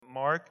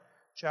Mark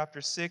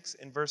chapter 6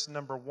 and verse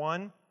number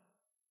 1.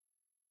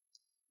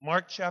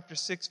 Mark chapter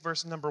 6,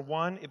 verse number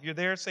 1. If you're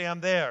there, say,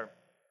 I'm there.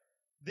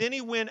 Then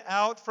he went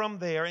out from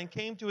there and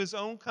came to his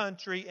own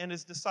country, and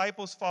his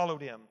disciples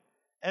followed him.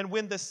 And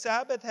when the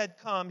Sabbath had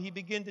come, he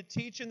began to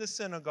teach in the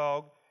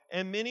synagogue,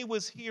 and many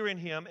was hearing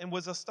him and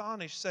was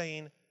astonished,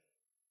 saying,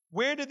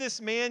 Where did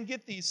this man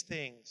get these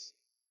things?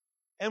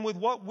 And with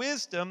what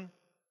wisdom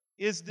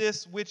is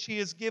this which he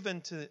has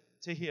given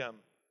to him,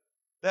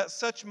 that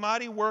such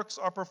mighty works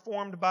are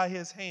performed by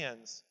his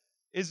hands?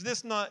 Is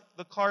this not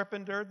the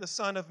carpenter, the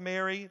son of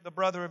Mary, the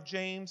brother of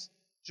James,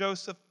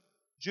 Joseph,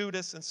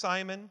 Judas, and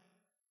Simon?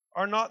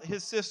 Are not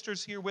his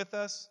sisters here with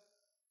us?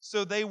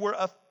 So they were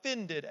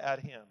offended at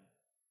him.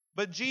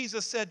 But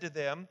Jesus said to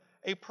them,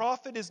 A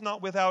prophet is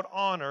not without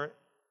honor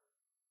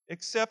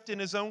except in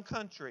his own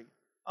country,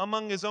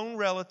 among his own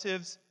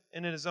relatives,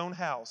 and in his own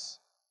house.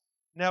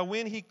 Now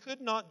when he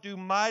could not do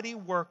mighty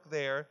work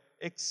there,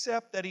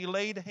 except that he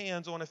laid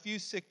hands on a few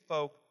sick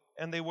folk,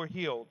 and they were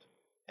healed.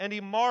 And he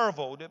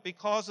marveled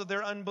because of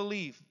their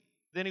unbelief.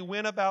 Then he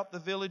went about the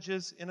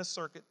villages in a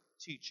circuit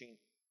teaching.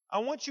 I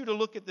want you to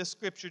look at this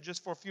scripture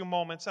just for a few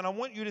moments, and I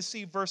want you to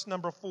see verse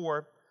number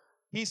 4.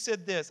 He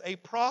said this, A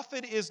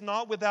prophet is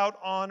not without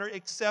honor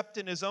except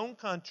in his own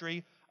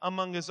country,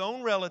 among his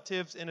own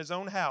relatives, in his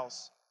own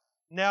house.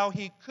 Now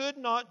he could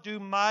not do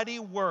mighty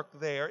work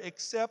there,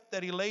 except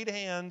that he laid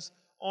hands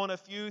on a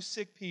few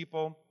sick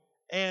people,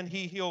 and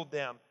he healed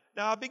them.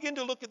 Now I began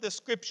to look at this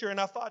scripture, and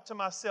I thought to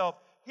myself,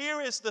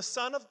 here is the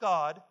Son of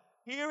God,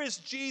 here is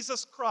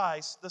Jesus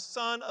Christ, the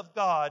Son of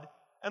God,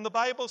 and the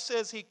Bible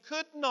says he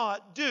could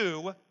not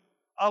do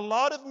a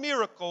lot of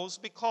miracles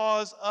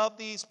because of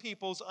these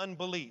people's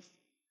unbelief.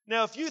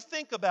 Now, if you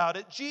think about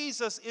it,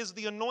 Jesus is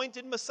the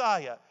anointed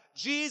Messiah.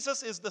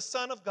 Jesus is the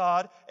Son of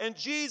God, and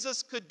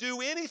Jesus could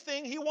do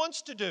anything he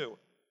wants to do,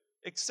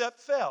 except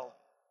fail.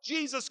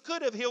 Jesus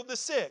could have healed the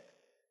sick.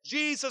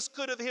 Jesus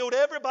could have healed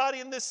everybody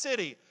in this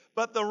city.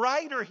 But the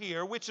writer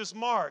here, which is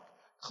Mark,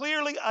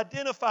 clearly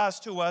identifies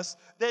to us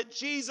that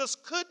Jesus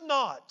could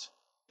not,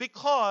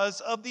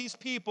 because of these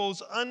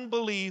people's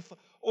unbelief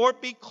or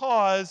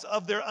because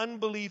of their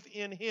unbelief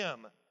in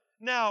him.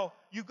 Now,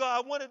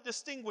 I want to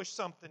distinguish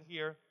something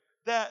here,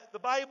 that the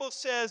Bible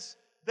says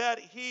that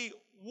he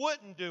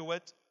wouldn't do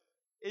it.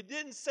 It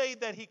didn't say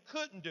that he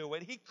couldn't do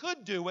it. He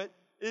could do it.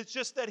 It's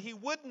just that he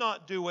would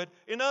not do it.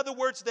 In other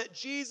words, that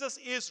Jesus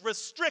is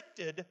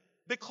restricted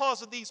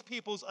because of these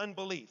people's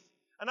unbelief.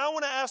 And I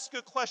want to ask you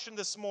a question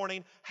this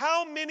morning.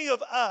 How many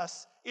of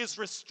us is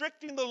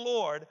restricting the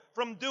Lord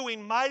from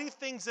doing mighty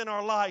things in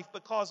our life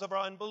because of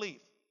our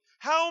unbelief?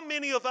 How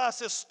many of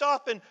us is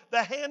stopping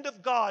the hand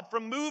of God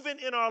from moving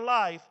in our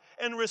life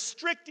and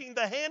restricting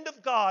the hand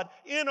of God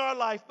in our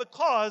life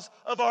because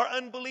of our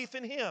unbelief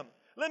in him?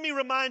 Let me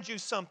remind you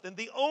something.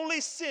 The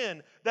only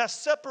sin that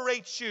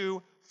separates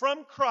you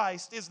from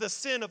Christ is the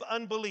sin of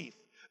unbelief.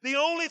 The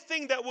only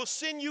thing that will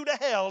send you to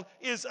hell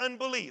is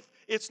unbelief.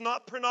 It's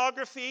not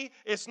pornography,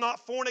 it's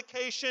not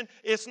fornication,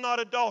 it's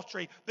not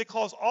adultery,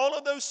 because all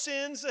of those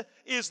sins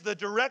is the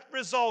direct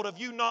result of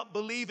you not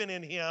believing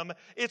in him.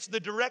 It's the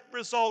direct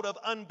result of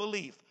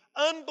unbelief.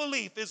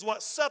 Unbelief is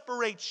what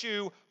separates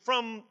you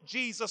from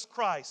Jesus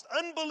Christ.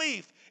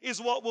 Unbelief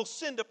is what will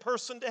send a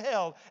person to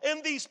hell.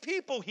 And these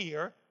people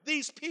here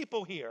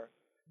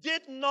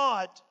did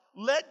not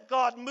let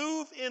God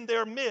move in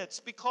their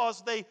midst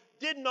because they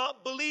did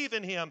not believe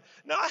in him.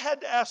 Now I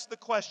had to ask the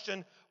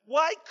question,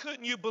 why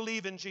couldn't you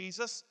believe in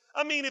Jesus?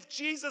 I mean, if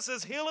Jesus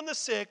is healing the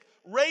sick,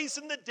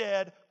 raising the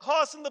dead,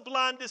 causing the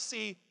blind to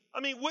see,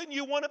 wouldn't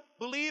you want to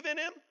believe in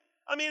him?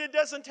 It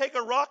doesn't take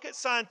a rocket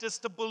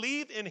scientist to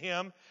believe in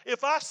him.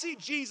 If I see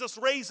Jesus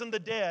raising the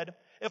dead,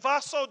 if I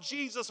saw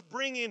Jesus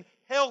bringing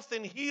health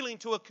and healing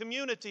to a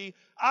community,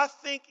 I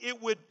think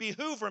it would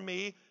behoove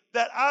me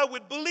that I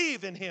would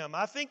believe in him.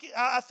 I think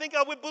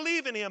I would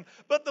believe in him.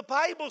 But the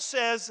Bible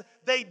says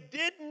they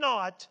did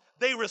not.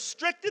 They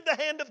restricted the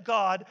hand of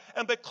God,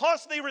 and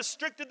because they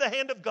restricted the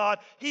hand of God,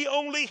 he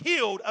only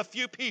healed a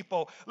few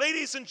people.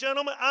 Ladies and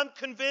gentlemen, I'm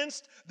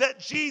convinced that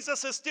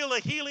Jesus is still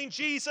a healing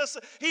Jesus.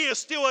 He is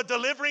still a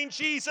delivering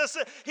Jesus.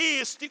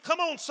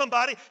 Come on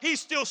somebody, he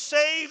still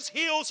saves,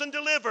 heals, and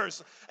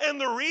delivers. And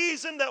the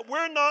reason that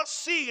we're not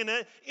seeing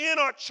it in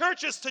our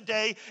churches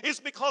today is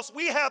because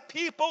we have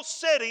people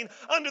sitting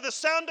under the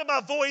sound of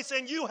my voice,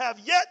 and you have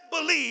yet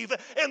believed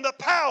in the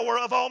power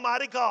of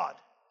Almighty God.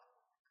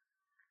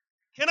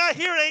 Can I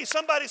hear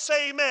somebody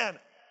say amen?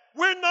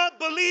 We're not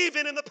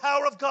believing in the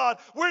power of God.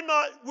 We're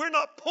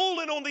not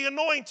pulling on the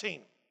anointing.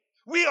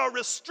 We are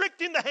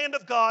restricting the hand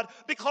of God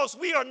because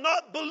we are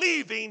not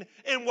believing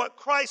in what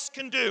Christ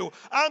can do.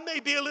 I may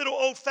be a little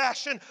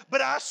old-fashioned, but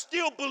I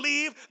still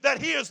believe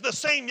that he is the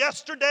same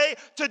yesterday,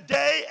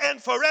 today,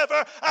 and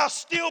forever. I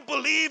still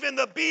believe in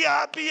the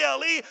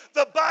Bible.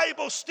 The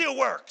Bible still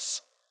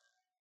works.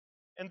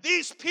 And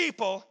these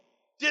people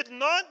did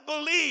not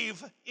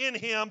believe in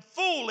him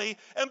fully,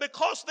 and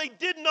because they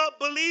did not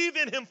believe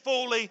in him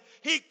fully,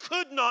 he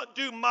could not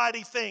do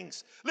mighty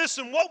things.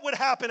 Listen, what would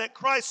happen at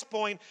Christ's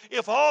point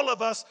if all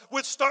of us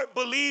would start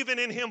believing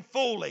in him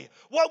fully?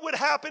 What would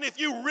happen if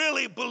you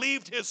really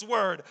believed his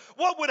word?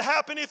 What would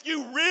happen if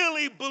you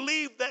really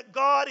believed that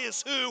God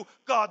is who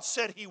God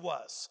said he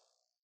was?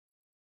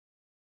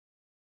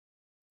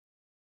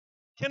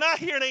 Can I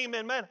hear an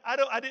amen, man?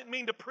 I didn't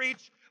mean to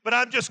preach, but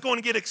I'm just going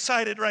to get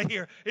excited right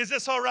here. Is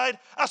this all right?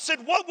 I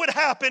said, what would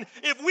happen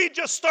if we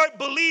just start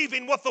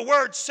believing what the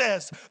Word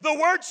says? The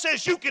Word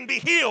says you can be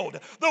healed.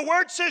 The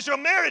Word says your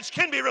marriage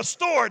can be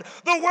restored.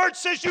 The Word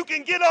says you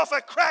can get off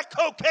of crack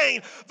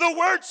cocaine. The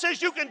Word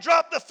says you can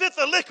drop the fifth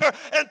of liquor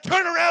and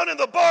turn around in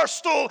the bar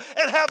stool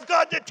and have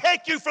God to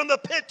take you from the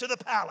pit to the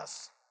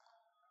palace.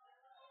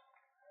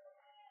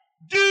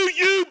 Do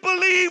you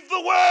believe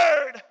the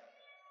Word?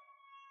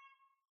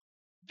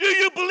 Do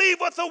you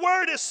believe what the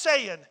Word is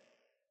saying?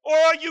 Or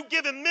are you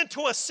giving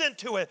mental assent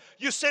to it?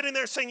 You sitting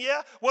there saying,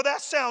 yeah, well,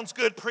 that sounds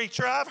good,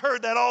 preacher. I've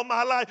heard that all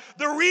my life.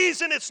 The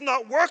reason it's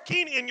not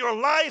working in your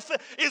life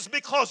is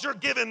because you're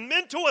giving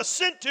mental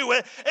assent to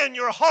it and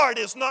your heart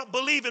is not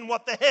believing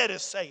what the head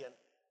is saying.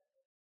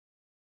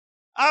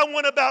 I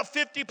want about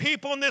 50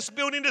 people in this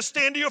building to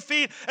stand to your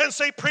feet and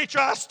say, preacher,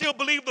 I still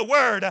believe the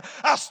Word.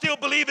 I still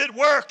believe it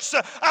works.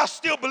 I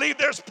still believe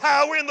there's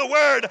power in the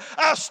Word.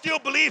 I still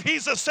believe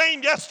He's the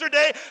same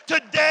yesterday,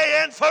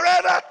 today, and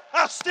forever.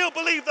 I still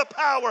believe the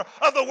power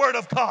of the Word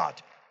of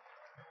God.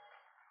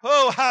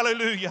 Oh,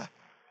 hallelujah.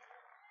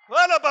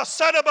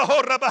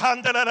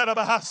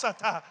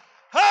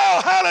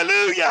 Oh,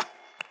 hallelujah.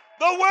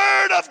 The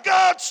Word of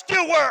God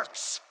still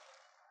works.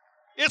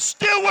 It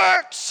still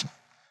works.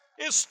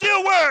 It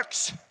still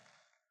works.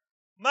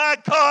 My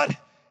God,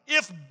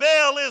 if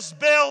Baal is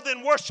Baal,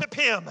 then worship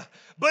him.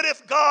 But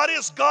if God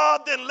is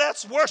God, then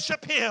let's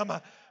worship him.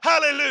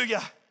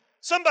 Hallelujah.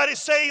 Somebody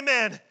say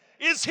amen.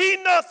 Is he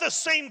not the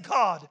same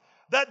God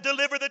that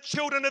delivered the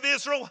children of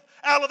Israel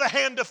out of the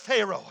hand of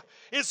Pharaoh?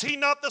 Is he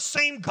not the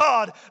same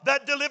God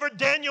that delivered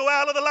Daniel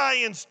out of the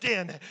lion's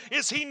den?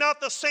 Is he not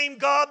the same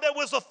God that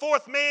was the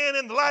fourth man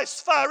in life's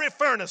fiery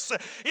furnace?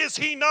 Is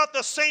he not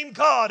the same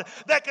God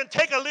that can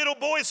take a little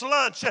boy's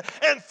lunch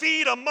and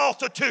feed a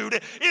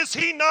multitude? Is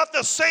he not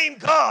the same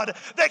God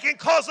that can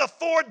cause a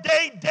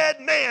 4-day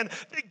dead man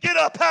to get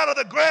up out of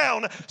the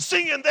ground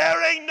singing,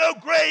 there ain't no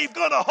grave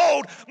gonna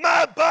hold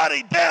my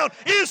body down?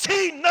 Is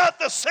he not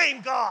the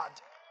same God?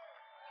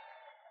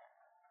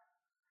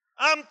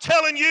 I'm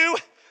telling you,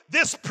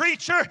 this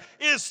preacher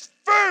is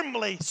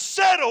firmly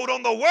settled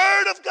on the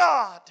Word of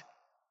God.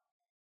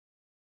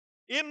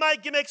 It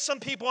might make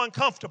some people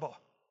uncomfortable.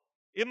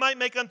 It might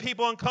make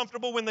people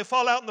uncomfortable when they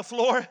fall out on the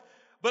floor.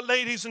 But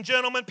ladies and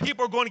gentlemen,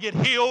 people are going to get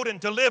healed and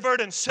delivered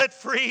and set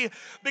free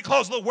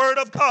because the Word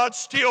of God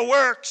still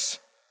works.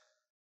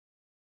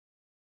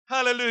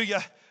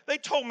 Hallelujah. They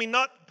told me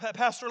not,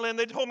 Pastor Lynn,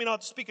 they told me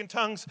not to speak in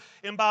tongues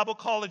in Bible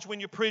college when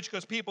you preach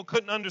because people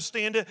couldn't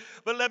understand it.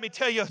 But let me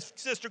tell you,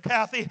 Sister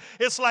Kathy,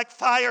 it's like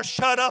fire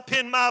shut up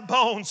in my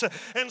bones.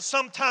 And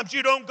sometimes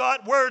you don't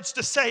got words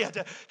to say it.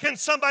 Can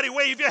somebody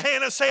wave your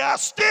hand and say, I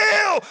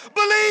still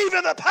believe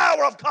in the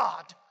power of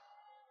God?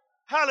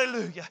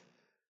 Hallelujah.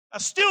 I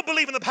still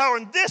believe in the power.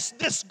 And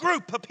this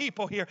group of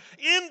people here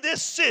in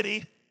this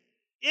city,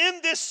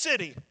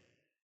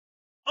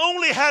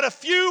 only had a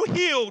few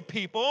healed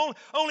people.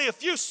 Only a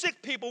few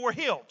sick people were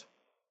healed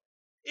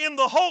in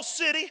the whole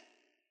city.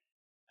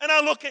 And I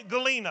look at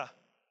Galena.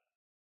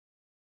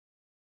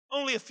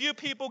 Only a few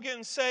people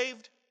getting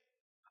saved.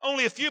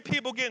 Only a few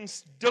people getting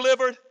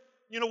delivered.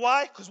 You know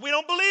why? Because we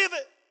don't believe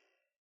it.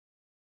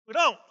 We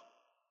don't.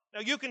 Now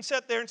you can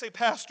sit there and say,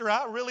 Pastor,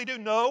 I really do.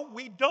 No,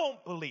 we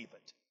don't believe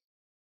it.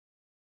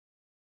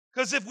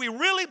 Because if we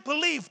really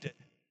believed it,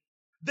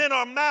 then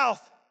our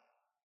mouth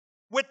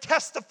would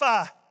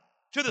testify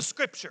to the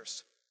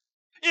Scriptures.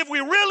 If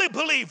we really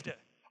believed it,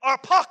 our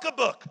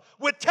pocketbook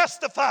would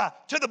testify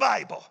to the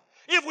Bible.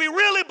 If we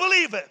really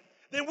believe it,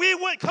 then we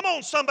wouldn't, come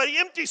on somebody,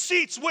 empty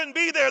seats wouldn't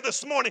be there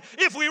this morning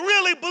if we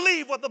really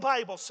believe what the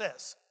Bible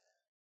says.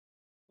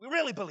 We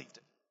really believed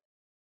it.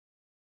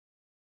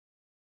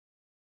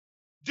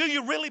 Do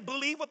you really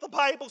believe what the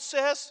Bible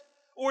says?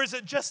 Or is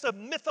it just a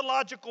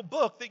mythological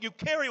book that you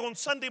carry on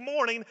Sunday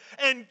morning,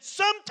 and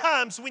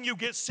sometimes when you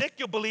get sick,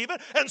 you'll believe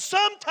it, and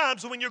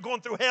sometimes when you're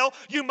going through hell,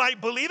 you might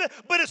believe it,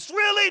 but it's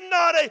really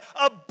not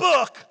a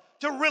book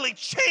to really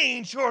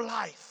change your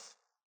life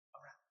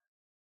around.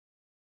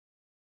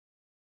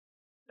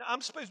 Now,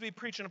 I'm supposed to be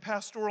preaching a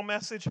pastoral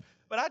message,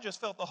 but I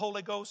just felt the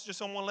Holy Ghost. Just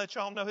want to let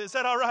y'all know. Is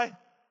that all right?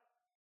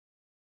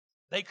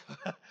 I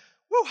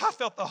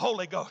felt the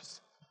Holy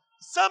Ghost.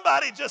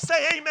 Somebody just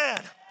say amen.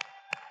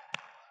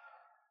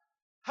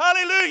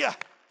 Hallelujah.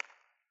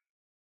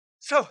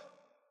 So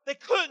they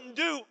couldn't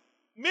do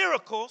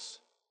miracles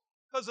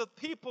because of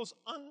people's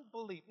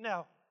unbelief.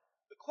 Now,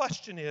 the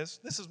question is,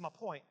 this is my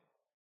point.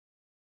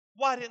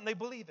 Why didn't they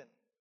believe him?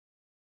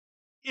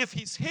 If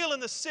he's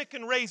healing the sick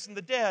and raising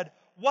the dead,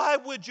 why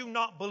would you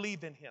not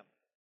believe in him?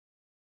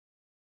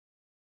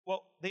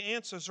 Well, the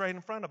answer is right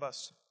in front of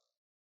us.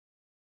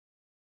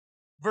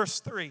 Verse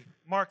 3,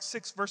 Mark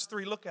 6, verse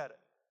 3, look at it.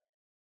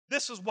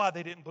 This is why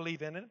they didn't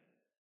believe in him.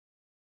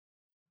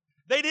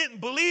 They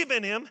didn't believe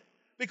in him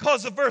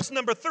because of verse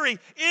number 3.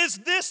 Is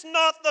this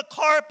not the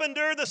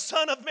carpenter, the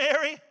son of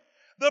Mary,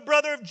 the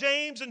brother of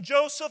James and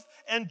Joseph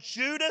and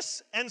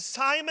Judas and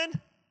Simon?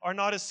 Are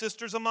not his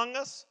sisters among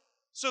us?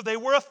 So they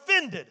were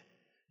offended.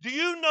 Do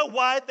you know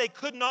why they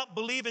could not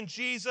believe in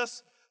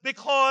Jesus?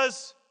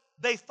 Because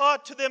they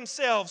thought to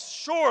themselves,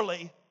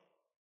 surely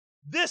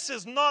this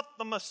is not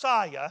the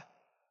Messiah.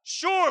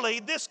 Surely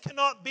this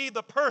cannot be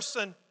the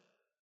person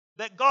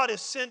that God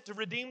has sent to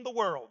redeem the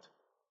world.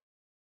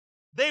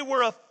 They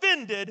were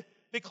offended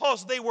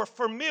because they were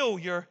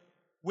familiar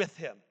with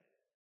him.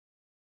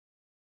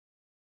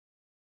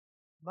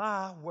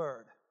 My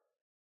word.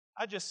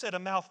 I just said a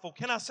mouthful.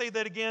 Can I say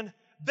that again?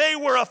 They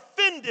were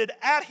offended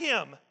at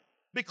him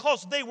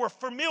because they were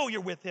familiar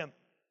with him.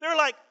 They're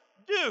like,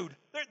 dude,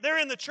 they're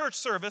in the church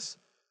service,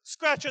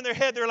 scratching their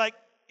head. They're like,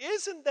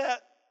 isn't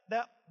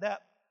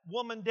that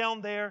woman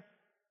down there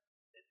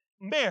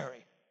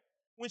Mary?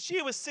 When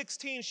she was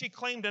 16, she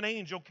claimed an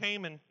angel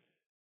came and,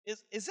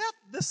 is that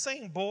the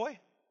same boy?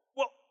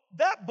 Well,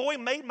 that boy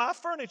made my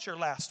furniture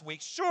last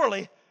week.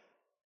 Surely,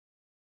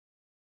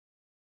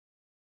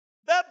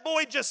 that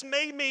boy just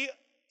made me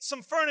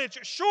some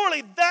furniture.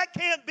 Surely that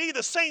can't be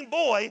the same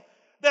boy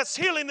that's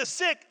healing the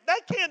sick.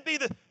 That can't be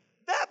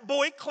that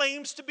boy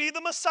claims to be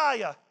the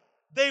Messiah.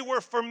 They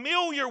were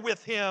familiar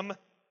with him,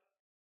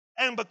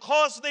 and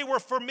because they were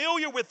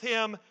familiar with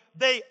him,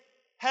 they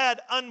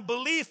had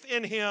unbelief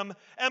in him,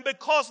 and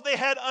because they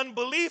had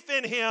unbelief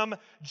in him,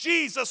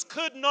 Jesus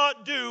could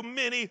not do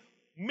many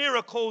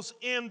miracles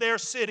in their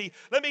city.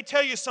 Let me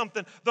tell you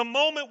something. The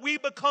moment we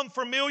become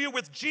familiar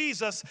with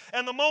Jesus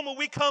and the moment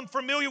we become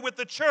familiar with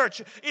the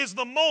church is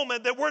the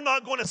moment that we're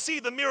not going to see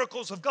the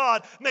miracles of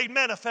God made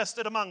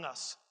manifested among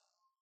us.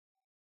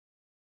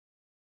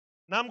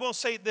 Now I'm going to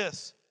say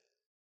this.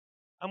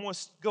 I'm going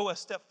to go a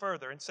step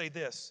further and say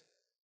this.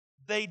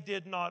 They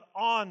did not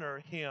honor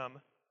him.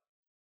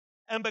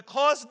 And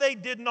because they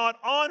did not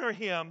honor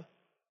him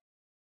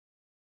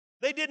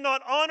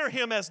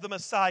as the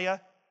Messiah.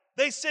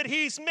 They said,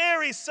 he's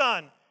Mary's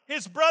son.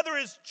 His brother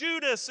is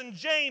Judas and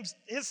James.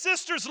 His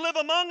sisters live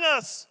among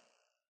us.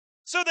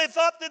 So they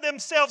thought to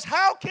themselves,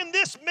 how can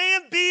this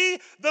man be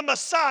the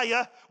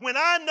Messiah when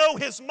I know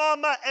his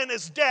mama and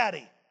his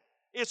daddy?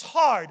 It's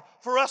hard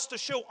for us to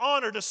show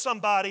honor to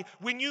somebody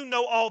when you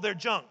know all their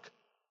junk.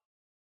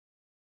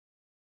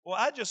 Well,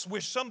 I just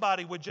wish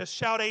somebody would just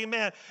shout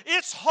amen.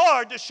 It's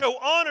hard to show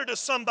honor to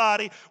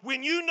somebody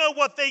when you know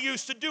what they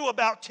used to do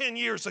about 10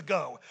 years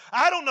ago.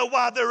 I don't know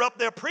why they're up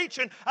there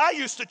preaching. I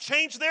used to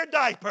change their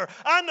diaper.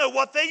 I know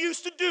what they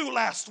used to do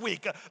last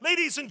week.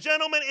 Ladies and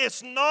gentlemen,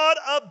 it's not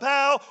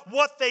about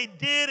what they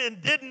did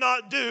and did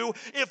not do.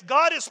 If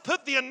God has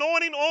put the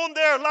anointing on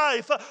their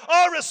life,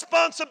 our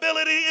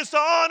responsibility is to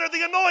honor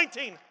the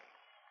anointing.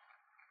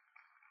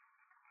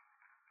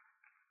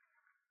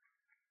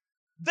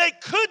 They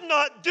could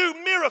not do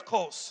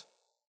miracles.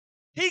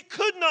 He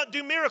could not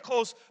do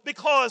miracles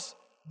because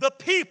the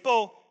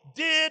people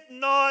did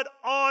not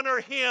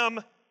honor him.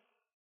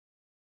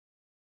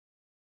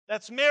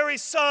 That's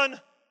Mary's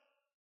son.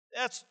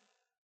 That's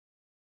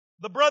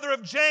the brother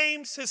of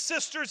James. His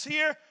sister's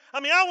here.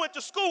 I went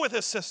to school with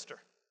his sister.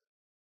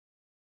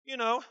 You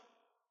know,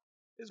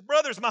 his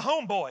brother's my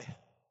homeboy.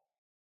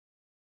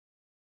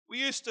 We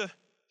used to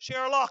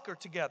share a locker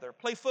together,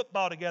 play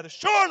football together.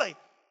 Surely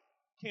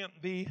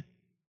can't be.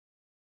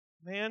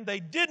 Man, they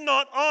did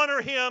not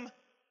honor him.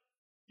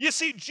 You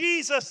see,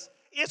 Jesus,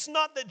 it's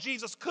not that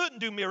Jesus couldn't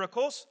do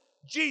miracles.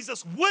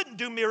 Jesus wouldn't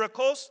do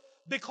miracles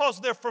because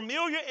their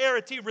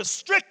familiarity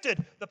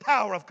restricted the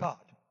power of God.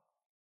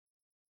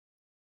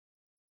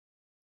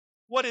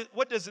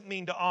 What does it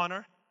mean to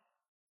honor?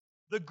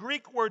 The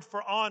Greek word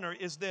for honor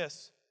is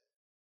this.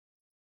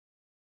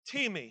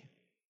 Timi.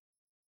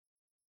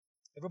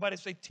 Everybody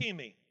say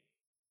timi.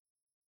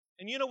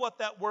 And you know what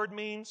that word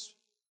means?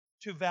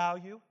 To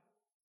value.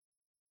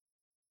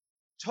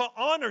 To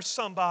honor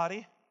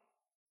somebody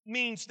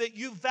means that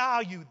you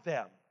value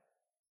them.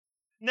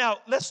 Now,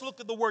 let's look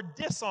at the word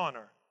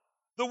dishonor.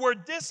 The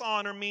word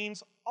dishonor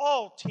means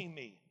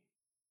altimi,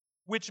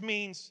 which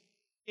means,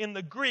 in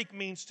the Greek,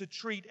 means to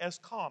treat as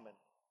common.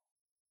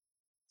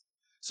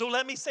 So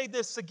let me say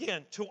this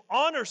again. To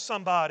honor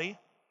somebody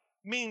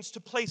means to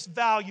place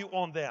value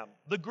on them.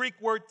 The Greek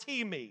word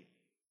timi.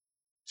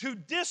 To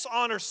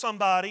dishonor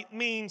somebody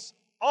means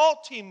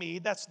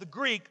altimi, that's the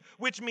Greek,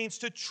 which means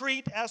to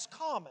treat as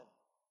common.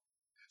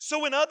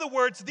 So in other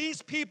words,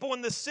 these people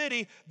in the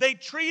city, they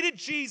treated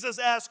Jesus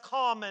as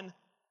common.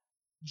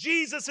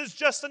 Jesus is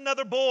just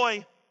another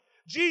boy.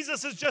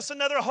 Jesus is just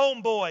another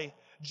homeboy.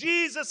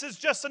 Jesus is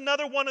just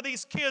another one of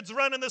these kids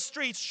running the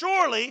streets.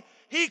 Surely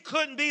he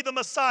couldn't be the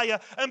Messiah.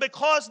 And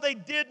because they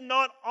did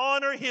not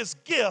honor his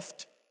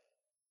gift,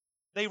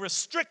 they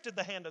restricted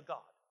the hand of God.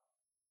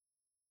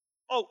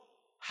 Oh,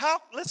 how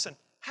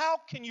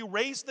can you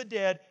raise the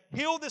dead,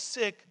 heal the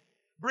sick,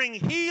 bring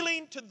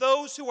healing to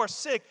those who are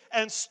sick,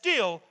 and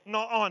still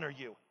not honor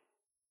you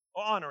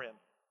or honor him?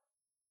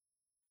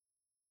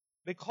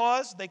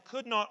 Because they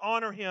could not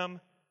honor him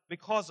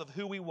because of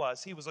who he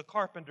was. He was a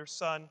carpenter's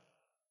son.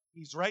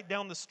 He's right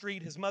down the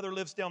street. His mother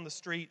lives down the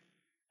street.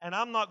 And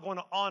I'm not going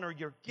to honor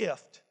your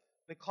gift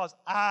because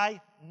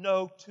I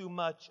know too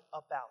much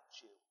about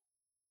you.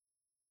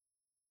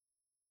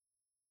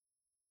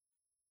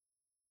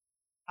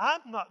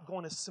 I'm not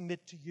going to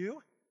submit to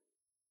you.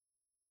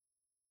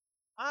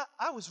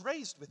 I was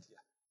raised with you.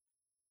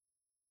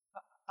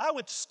 I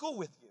went to school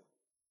with you.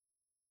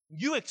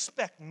 You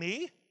expect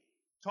me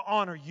to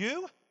honor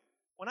you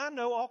when I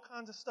know all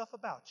kinds of stuff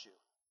about you?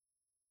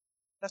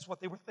 That's what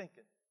they were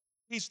thinking.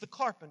 He's the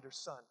carpenter's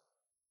son.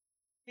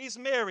 He's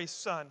Mary's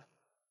son. I'm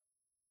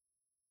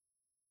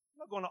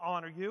not going to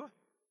honor you.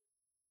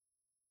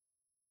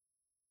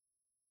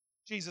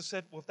 Jesus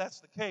said, well, if that's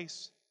the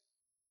case,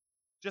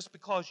 just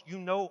because you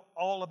know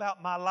all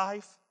about my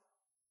life,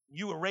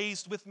 you were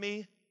raised with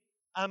me,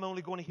 I'm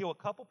only going to heal a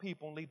couple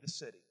people and leave the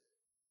city.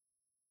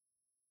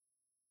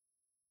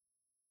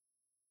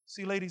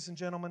 See, ladies and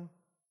gentlemen,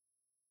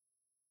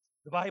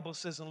 the Bible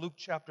says in Luke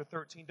chapter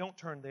 13, don't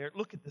turn there,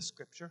 look at this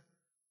scripture.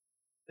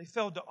 They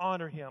failed to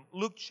honor him.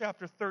 Luke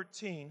chapter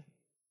 13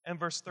 and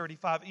verse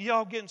 35.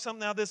 Y'all getting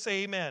something out of this?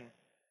 Say amen.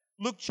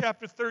 Luke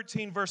chapter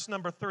 13, verse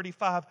number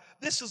 35.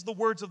 This is the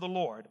words of the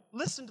Lord.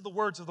 Listen to the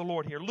words of the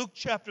Lord here. Luke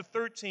chapter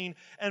 13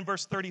 and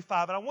verse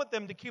 35. And I want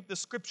them to keep the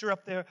scripture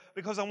up there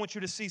because I want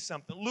you to see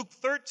something. Luke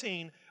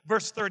 13,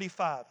 verse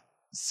 35.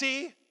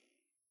 See,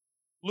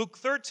 Luke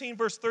 13,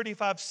 verse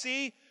 35.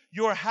 See,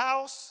 your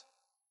house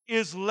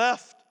is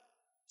left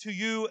to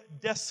you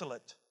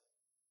desolate.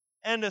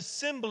 And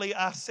assembly,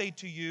 I say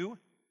to you,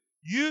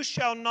 you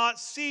shall not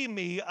see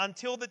me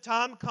until the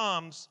time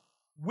comes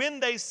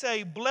when they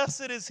say,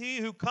 blessed is he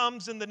who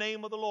comes in the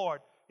name of the Lord.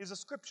 Is a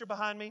scripture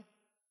behind me?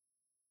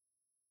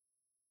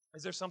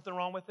 Is there something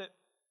wrong with it?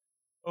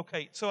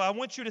 Okay, so I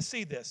want you to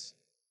see this.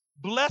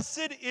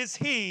 Blessed is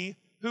he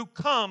who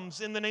comes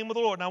in the name of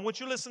the Lord. Now I want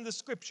you to listen to the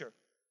scripture.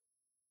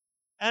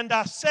 And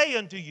I say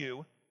unto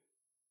you,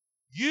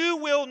 you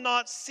will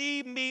not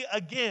see me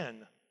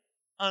again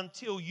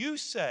until you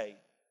say,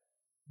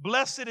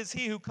 blessed is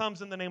he who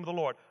comes in the name of the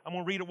Lord. I'm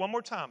going to read it one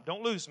more time.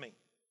 Don't lose me.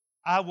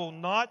 I will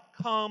not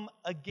come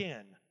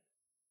again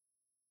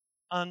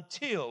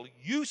until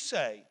you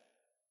say,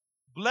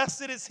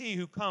 blessed is he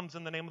who comes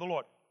in the name of the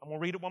Lord. I'm going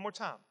to read it one more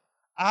time.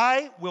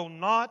 I will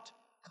not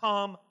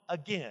come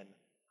again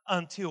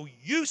until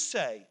you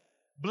say,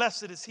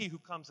 blessed is he who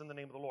comes in the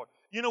name of the Lord.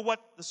 You know what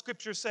the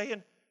scripture is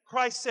saying?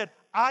 Christ said,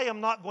 I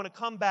am not going to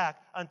come back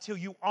until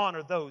you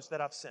honor those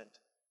that I've sent.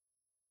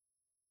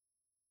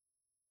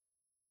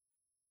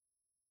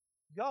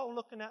 Y'all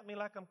looking at me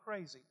like I'm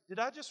crazy. Did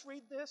I just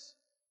read this?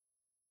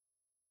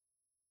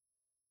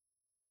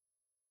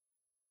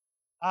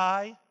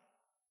 I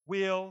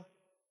will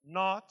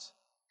not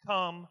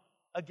come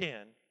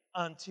again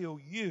until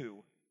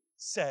you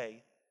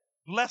say,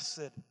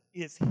 blessed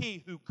is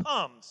he who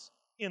comes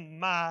in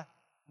my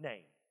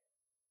name.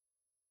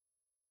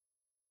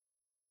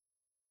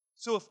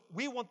 So if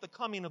we want the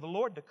coming of the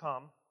Lord to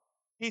come,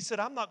 he said,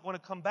 I'm not going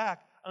to come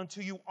back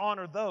until you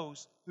honor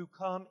those who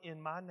come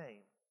in my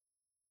name.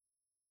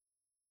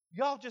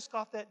 Y'all just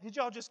got that? Did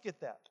y'all just get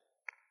that?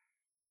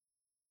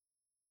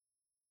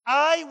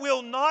 I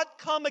will not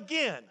come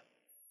again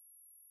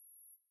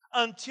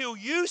until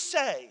you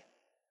say,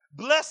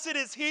 blessed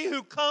is he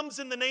who comes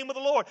in the name of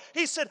the Lord.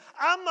 He said,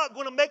 I'm not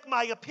going to make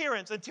my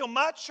appearance until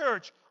my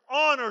church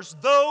honors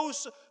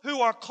those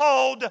who are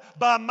called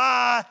by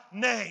my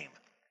name.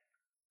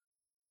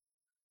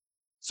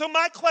 So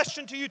my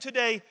question to you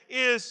today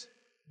is,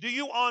 do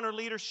you honor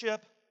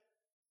leadership?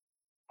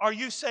 Are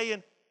you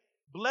saying,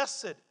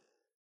 blessed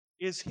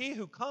is he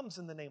who comes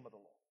in the name of the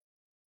Lord?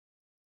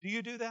 Do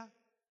you do that?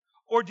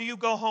 Or do you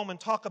go home and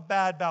talk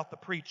bad about the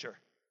preacher?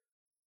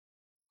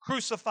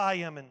 Crucify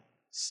him and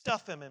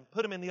stuff him and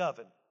put him in the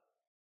oven.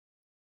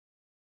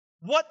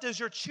 What does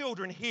your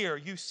children hear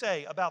you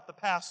say about the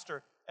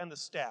pastor and the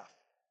staff?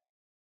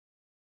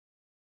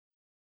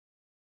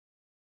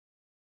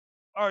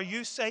 Are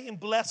you saying,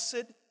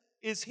 blessed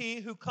is he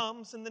who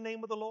comes in the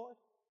name of the Lord?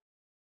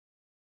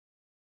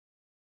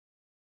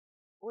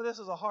 Well, this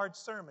is a hard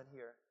sermon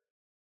here.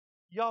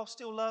 Y'all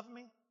still love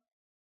me?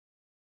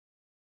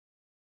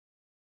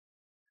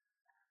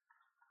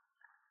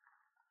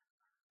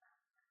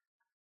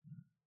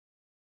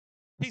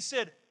 He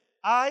said,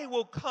 I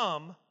will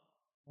come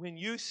when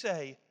you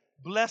say,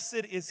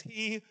 blessed is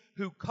he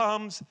who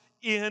comes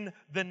in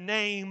the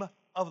name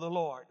of the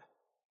Lord.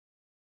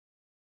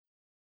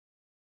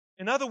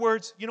 In other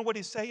words, you know what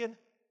he's saying?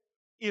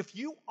 If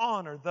you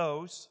honor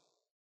those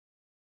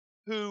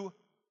who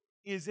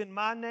is in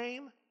my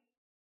name,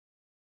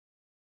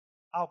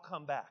 I'll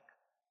come back.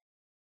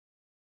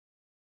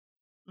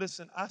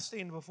 Listen, I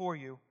stand before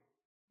you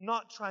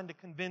not trying to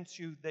convince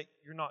you that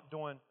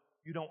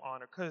you don't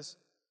honor. Because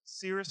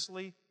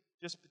seriously,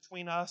 just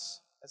between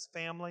us as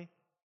family,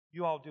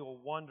 you all do a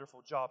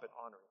wonderful job at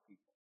honoring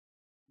people.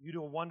 You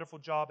do a wonderful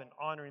job in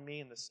honoring me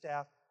and the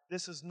staff.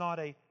 This is not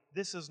a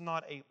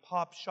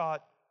pop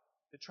shot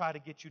to try to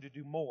get you to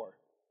do more.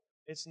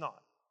 It's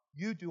not.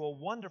 You do a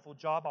wonderful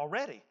job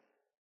already.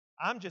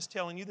 I'm just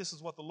telling you this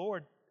is what the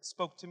Lord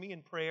spoke to me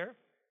in prayer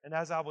and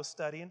as I was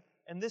studying.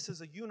 And this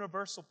is a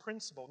universal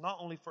principle, not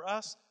only for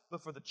us,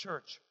 but for the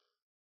church.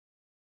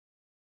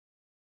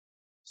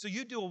 So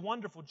you do a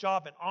wonderful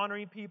job in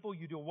honoring people.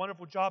 You do a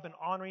wonderful job in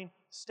honoring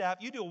staff.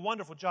 You do a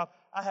wonderful job.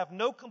 I have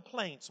no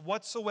complaints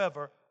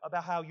whatsoever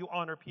about how you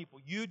honor people.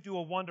 You do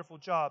a wonderful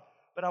job.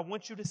 But I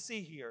want you to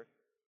see here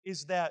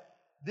is that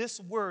this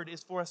word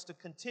is for us to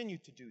continue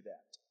to do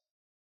that.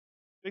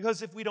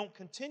 Because if we don't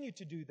continue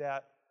to do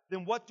that,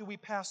 then what do we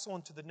pass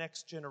on to the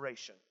next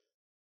generation?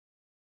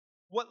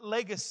 What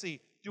legacy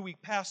do we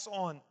pass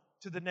on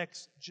to the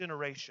next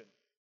generation?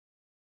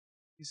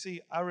 You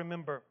see, I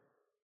remember,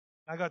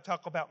 I got to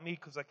talk about me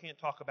because I can't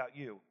talk about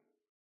you.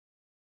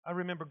 I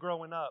remember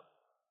growing up,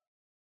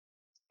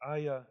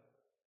 I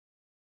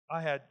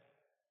had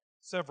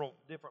several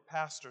different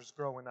pastors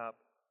growing up.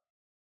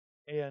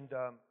 And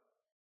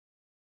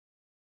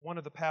one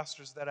of the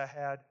pastors that I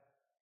had,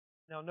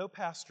 now no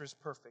pastor is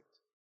perfect.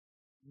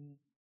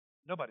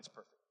 Nobody's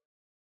perfect.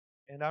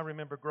 And I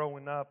remember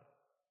growing up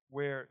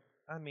where,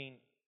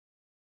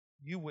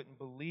 you wouldn't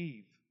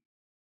believe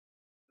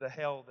the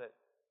hell that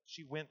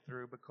she went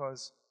through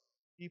because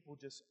people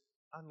just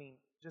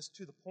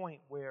to the point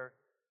where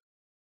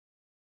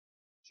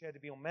she had to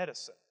be on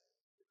medicine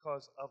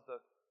because of the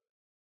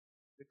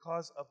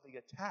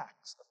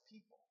attacks of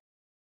people.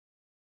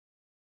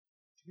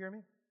 Did you hear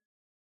me?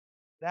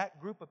 That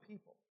group of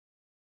people.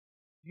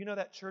 You know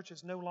that church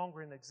is no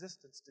longer in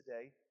existence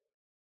today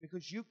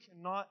because you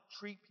cannot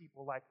treat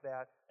people like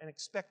that and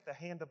expect the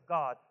hand of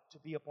God to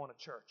be upon a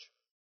church.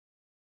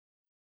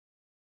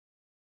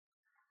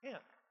 Can't.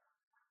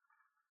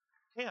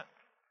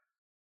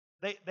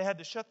 They had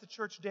to shut the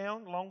church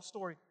down, long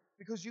story,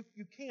 because you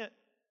can't.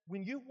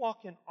 When you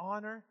walk in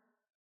honor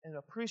and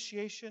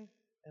appreciation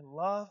and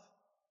love,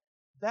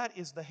 that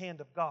is the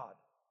hand of God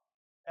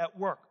at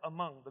work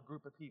among the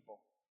group of people.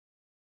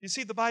 You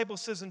see, the Bible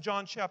says in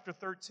John chapter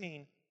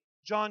 13,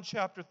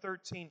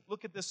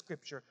 look at this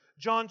scripture.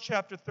 John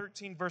chapter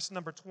 13, verse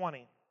number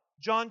 20.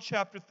 John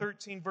chapter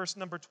 13, verse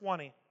number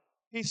 20.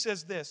 He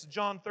says this,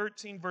 John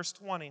 13, verse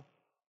 20.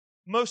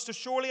 Most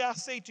assuredly I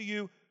say to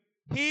you,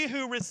 he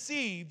who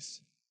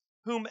receives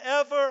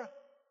whomever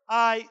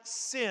I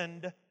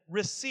send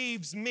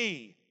receives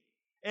me.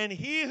 And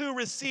he who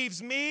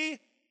receives me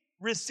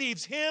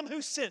receives him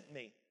who sent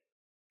me.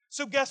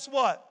 So guess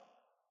what?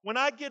 When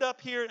I get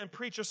up here and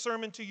preach a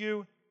sermon to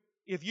you,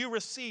 if you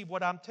receive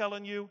what I'm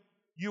telling you,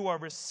 you are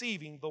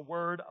receiving the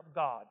Word of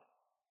God.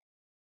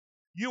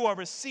 You are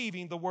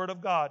receiving the Word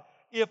of God.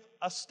 If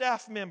a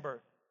staff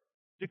member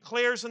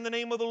declares in the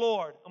name of the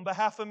Lord on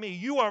behalf of me,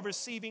 you are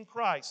receiving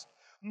Christ.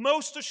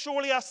 Most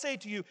assuredly I say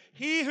to you,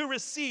 he who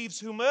receives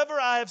whomever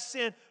I have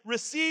sent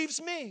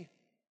receives me.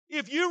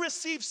 If you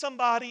receive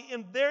somebody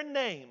in their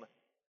name,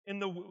 in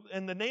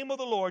the name of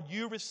the Lord,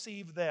 you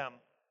receive them.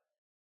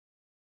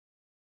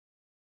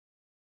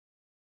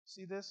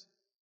 See this?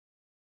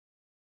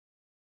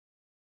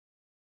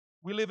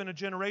 We live in a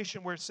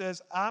generation where it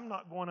says, I'm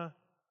not going to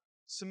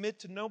submit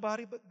to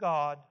nobody but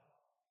God.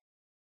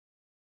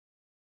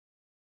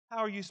 How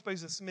are you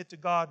supposed to submit to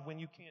God when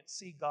you can't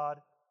see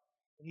God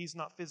and He's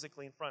not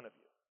physically in front of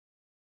you?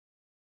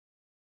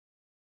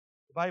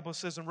 The Bible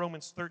says in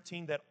Romans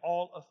 13 that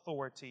all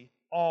authority,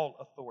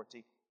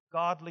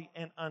 godly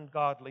and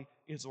ungodly,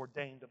 is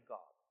ordained of God.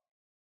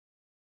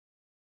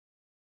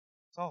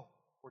 It's all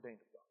ordained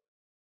of God.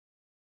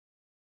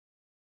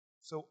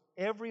 So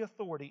every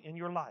authority in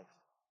your life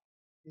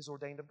is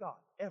ordained of God.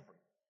 Every.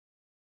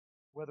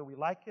 Whether we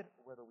like it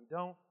or whether we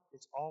don't,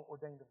 it's all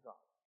ordained of God.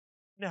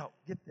 Now,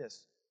 get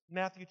this.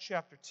 Matthew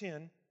chapter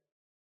 10.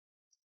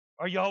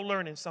 Are y'all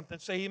learning something?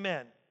 Say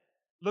amen.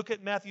 Look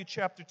at Matthew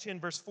chapter 10,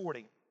 verse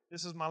 40.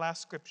 This is my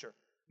last scripture.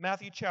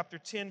 Matthew chapter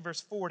 10,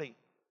 verse 40.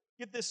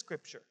 Get this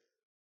scripture.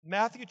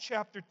 Matthew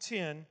chapter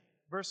 10,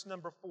 verse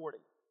number 40.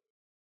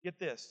 Get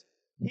this.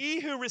 He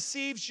who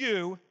receives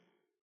you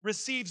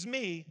receives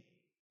me,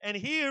 and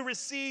he who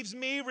receives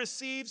me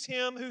receives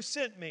him who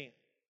sent me.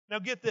 Now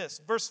get this,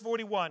 verse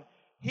 41.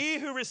 He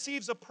who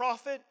receives a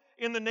prophet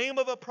in the name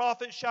of a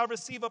prophet shall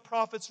receive a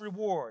prophet's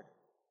reward.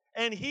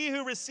 And he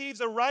who receives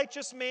a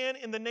righteous man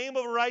in the name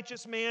of a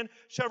righteous man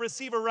shall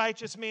receive a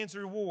righteous man's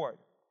reward.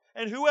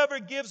 And whoever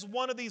gives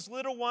one of these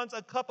little ones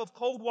a cup of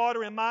cold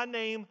water in my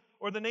name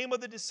or the name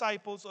of the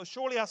disciples, or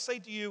surely I say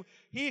to you,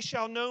 he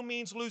shall no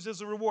means lose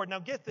his reward. Now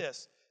get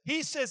this.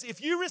 He says,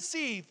 if you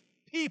receive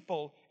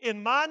people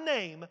in my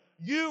name,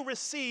 you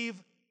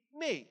receive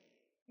me.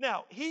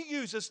 Now, he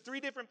uses three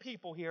different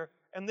people here,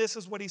 and this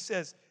is what he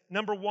says.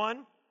 Number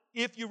one,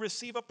 if you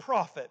receive a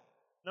prophet.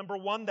 Number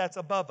one, that's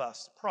above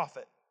us,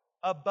 prophet.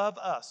 Above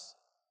us.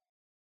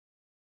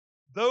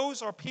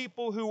 Those are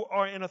people who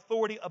are in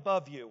authority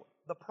above you,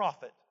 the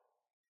prophet.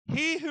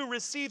 He who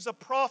receives a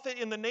prophet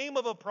in the name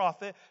of a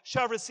prophet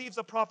shall receive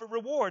a prophet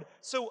reward.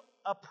 So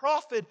a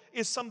prophet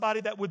is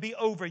somebody that would be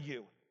over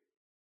you.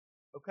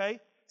 Okay?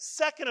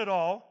 Second of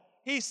all,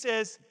 he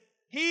says,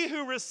 he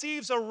who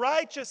receives a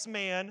righteous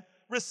man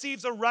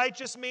receives a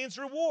righteous man's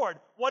reward.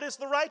 What is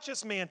the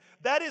righteous man?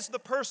 That is the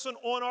person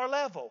on our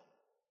level.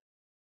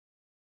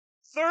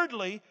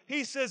 Thirdly,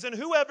 he says, and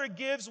whoever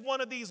gives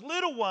one of these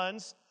little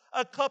ones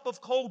a cup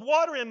of cold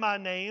water in my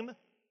name,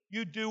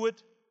 you do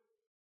it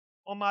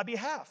on my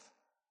behalf.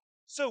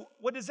 So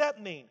what does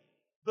that mean?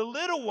 The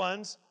little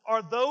ones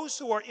are those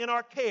who are in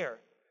our care.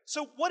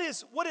 So what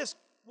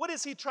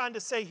is he trying to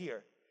say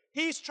here?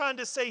 He's trying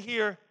to say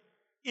here,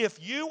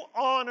 if you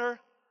honor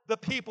the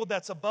people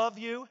that's above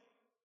you,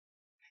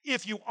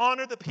 if you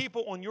honor the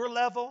people on your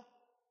level,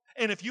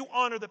 and if you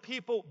honor the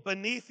people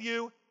beneath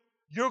you,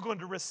 you're going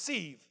to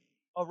receive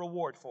a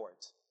reward for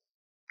it.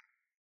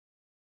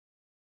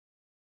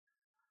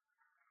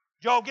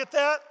 Y'all get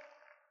that?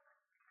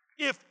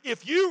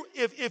 If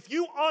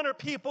you honor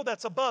people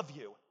that's above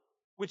you,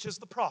 which is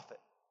the prophet,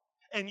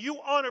 and you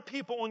honor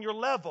people on your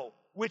level,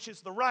 which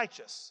is the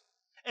righteous,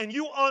 and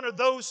you honor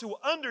those who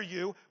are under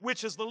you,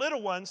 which is the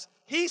little ones,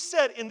 he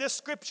said in this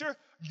scripture,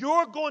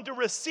 you're going to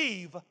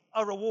receive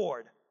a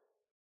reward.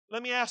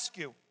 Let me ask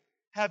you,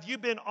 have you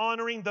been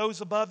honoring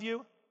those above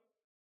you?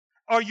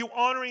 Are you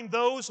honoring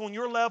those on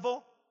your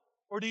level,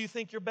 or do you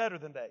think you're better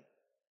than they?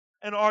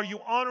 And are you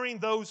honoring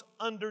those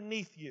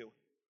underneath you?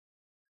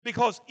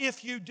 Because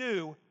if you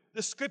do,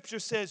 the scripture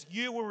says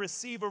you will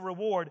receive a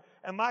reward.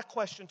 And my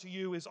question to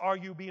you is, are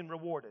you being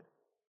rewarded?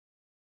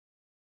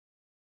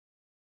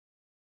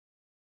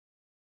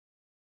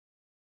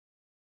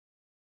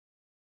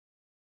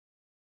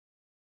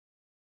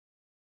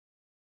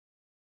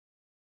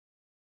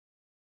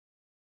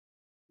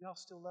 Y'all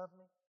still love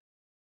me?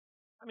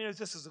 I mean,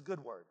 this is a good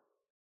word.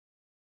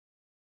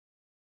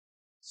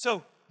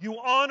 So you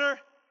honor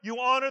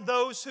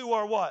those who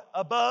are what?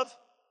 Above.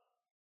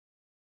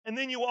 And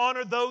then you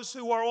honor those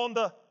who are on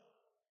the,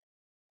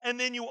 and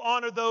then you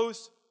honor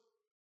those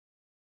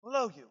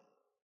below you.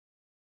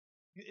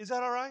 Is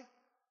that all right?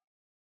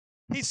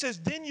 He says,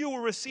 then you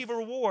will receive a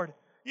reward.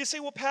 You say,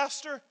 well,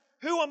 Pastor,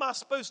 who am I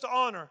supposed to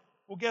honor?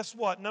 Well, guess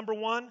what? Number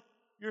one,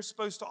 you're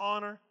supposed to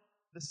honor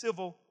the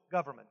civil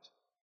government.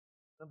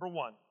 Number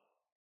one.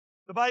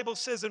 The Bible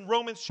says in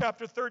Romans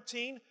chapter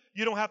 13,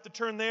 you don't have to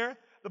turn there.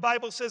 The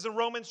Bible says in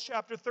Romans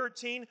chapter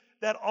 13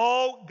 that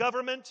all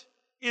government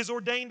is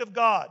ordained of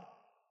God.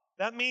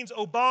 That means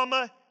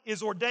Obama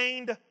is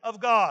ordained of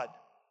God.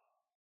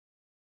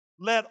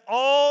 Let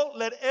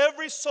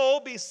every soul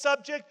be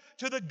subject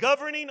to the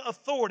governing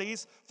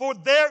authorities, for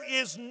there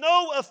is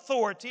no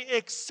authority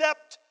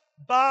except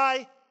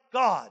by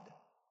God.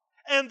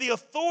 And the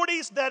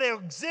authorities that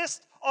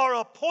exist are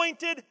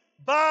appointed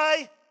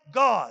by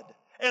God.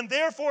 And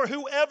therefore,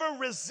 whoever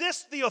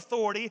resists the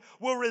authority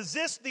will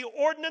resist the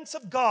ordinance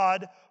of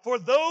God, for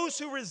those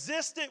who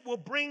resist it will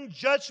bring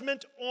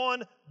judgment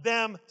on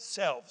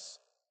themselves.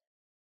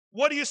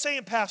 What are you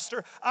saying,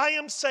 Pastor? I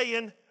am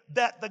saying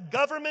that the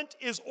government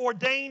is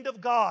ordained of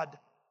God.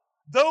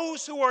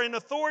 Those who are in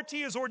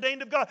authority is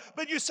ordained of God.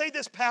 But you say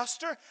this,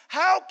 Pastor,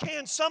 how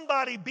can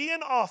somebody be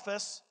in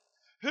office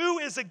who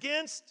is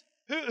against,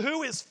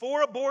 who is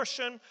for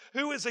abortion,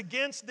 who is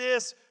against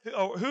this,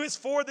 who is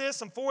for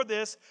this and for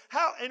this?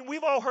 How? And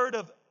we've all heard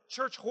of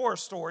church horror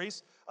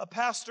stories of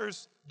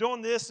pastors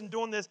doing this and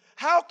doing this.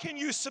 How can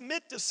you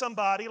submit to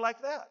somebody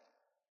like that?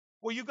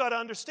 Well, you've got to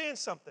understand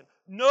something.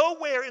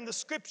 Nowhere in the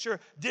scripture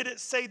did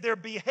it say their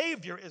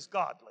behavior is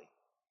godly.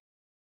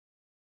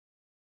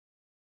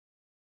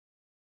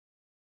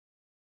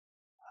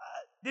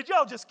 Did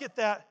y'all just get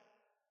that?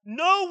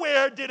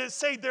 Nowhere did it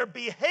say their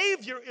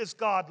behavior is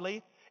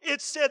godly.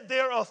 It said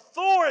their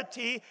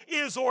authority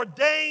is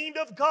ordained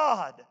of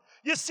God.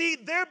 You see,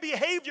 their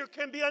behavior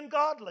can be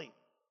ungodly,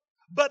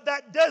 but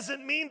that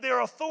doesn't mean their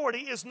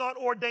authority is not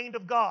ordained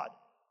of God.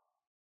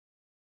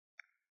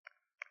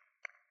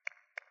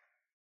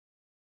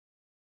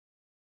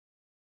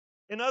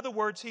 In other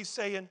words, he's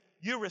saying,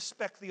 you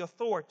respect the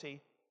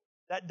authority.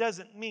 That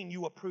doesn't mean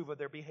you approve of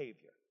their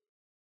behavior.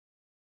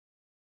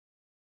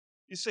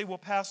 You say, well,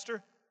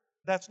 Pastor,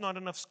 that's not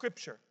enough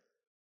scripture.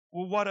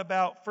 Well, what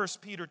about 1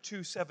 Peter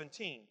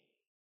 2:17?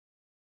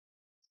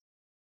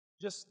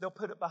 They'll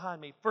put it behind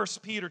me. 1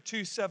 Peter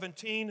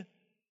 2:17.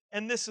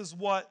 And this is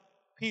what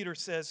Peter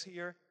says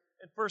here.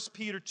 In 1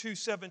 Peter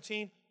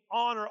 2:17,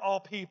 honor all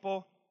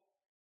people,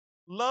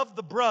 love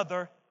the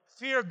brother,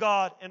 fear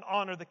God, and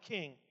honor the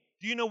king.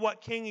 Do you know what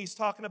king he's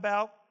talking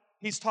about?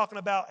 He's talking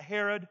about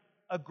Herod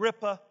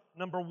Agrippa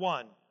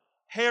 #1.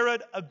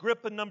 Herod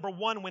Agrippa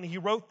 #1, when he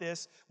wrote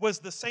this, was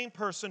the same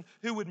person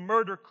who would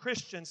murder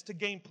Christians to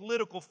gain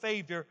political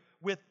favor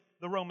with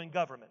the Roman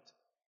government.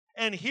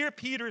 And here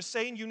Peter is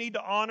saying you need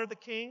to honor the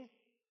king.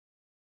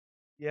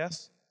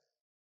 Yes,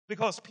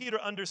 because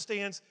Peter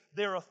understands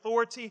their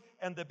authority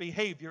and the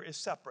behavior is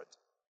separate.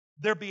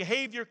 Their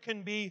behavior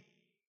can be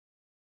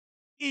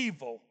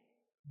evil,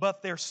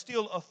 but their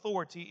still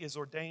authority is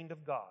ordained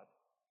of God.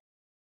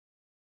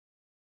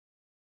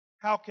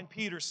 How can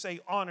Peter say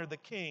honor the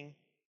king?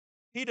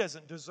 He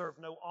doesn't deserve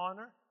no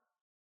honor.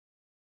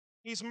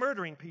 He's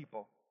murdering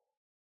people.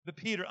 But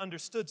Peter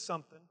understood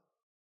something.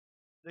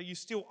 that you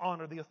still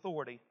honor the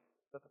authority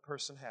that the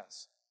person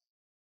has.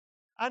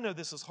 I know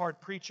this is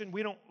hard preaching.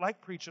 We don't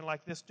like preaching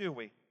like this, do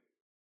we?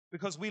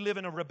 Because we live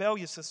in a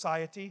rebellious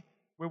society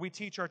where we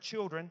teach our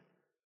children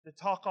to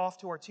talk off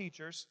to our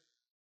teachers.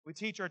 We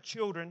teach our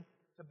children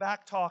to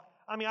back talk.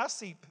 I mean, I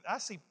see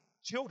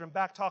children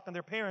back talking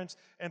their parents,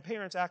 and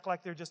parents act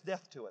like they're just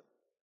deaf to it.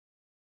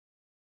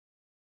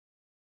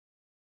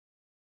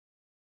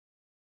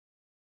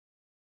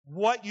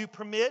 What you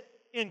permit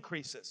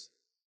increases.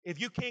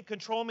 If you can't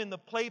control them in the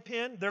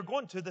playpen, they're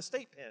going to the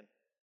state pen.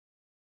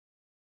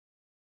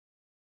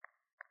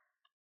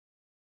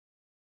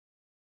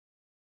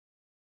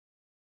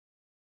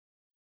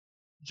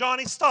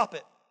 Johnny, stop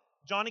it.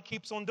 Johnny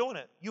keeps on doing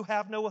it. You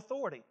have no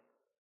authority.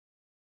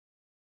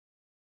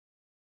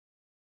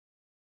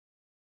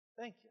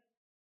 Thank you.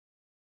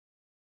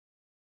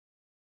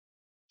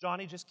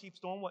 Johnny just keeps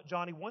doing what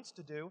Johnny wants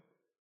to do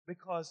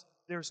because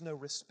there's no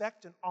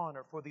respect and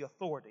honor for the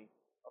authority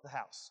of the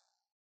house.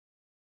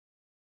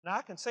 Now,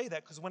 I can say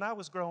that because when I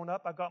was growing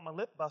up, I got my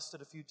lip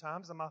busted a few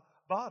times on my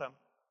bottom.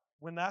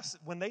 When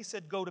they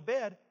said go to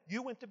bed,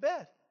 you went to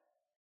bed.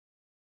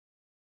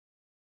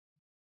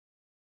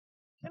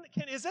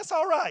 Is this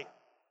all right?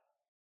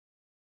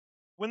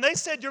 When they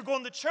said you're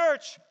going to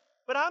church,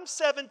 but I'm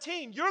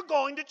 17, you're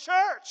going to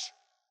church.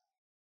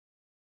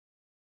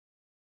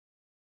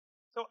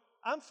 So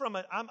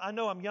I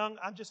know I'm young,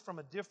 I'm just from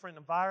a different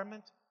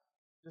environment,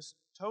 just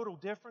total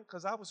different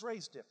because I was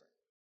raised different.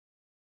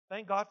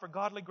 Thank God for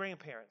godly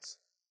grandparents.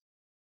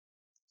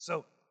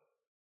 So,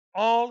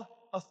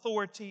 all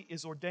authority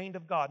is ordained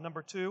of God.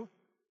 Number 2,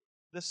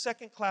 the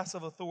second class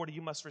of authority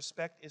you must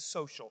respect is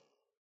social.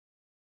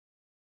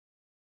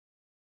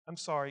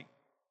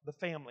 The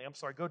family.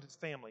 Go to the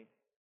family.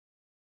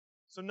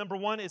 So number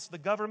 1, it's the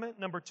government.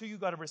 Number 2, you've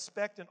got to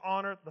respect and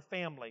honor the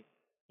family.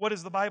 What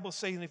does the Bible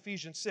say in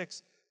Ephesians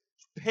 6?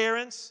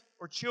 Parents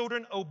or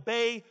children,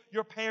 obey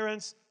your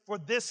parents, for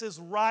this is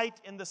right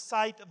in the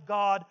sight of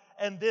God,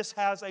 and this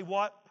has a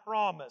what?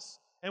 Promise.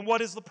 And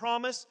what is the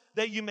promise?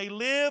 That you may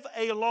live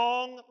a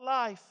long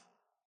life.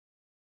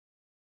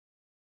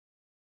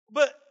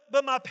 But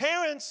my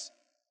parents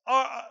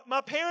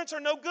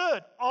are no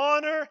good.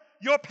 Honor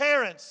your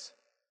parents.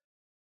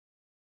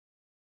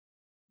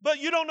 But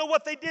you don't know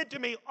what they did to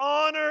me.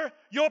 Honor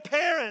your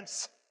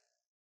parents.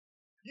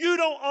 You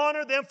don't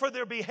honor them for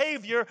their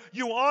behavior.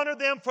 You honor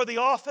them for the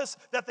office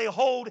that they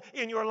hold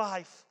in your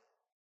life.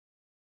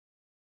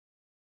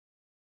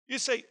 You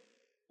say,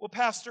 well,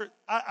 Pastor,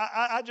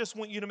 I just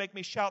want you to make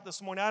me shout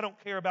this morning. I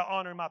don't care about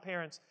honoring my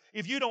parents.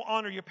 If you don't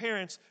honor your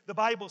parents, the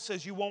Bible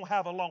says you won't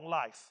have a long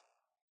life.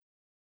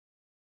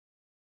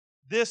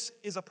 This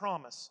is a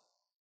promise.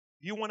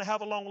 If you want to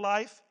have a long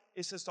life,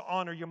 it says to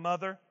honor your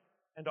mother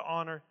and to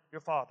honor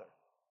your father.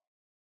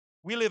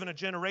 We live in a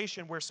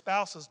generation where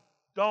spouses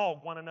dog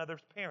one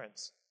another's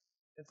parents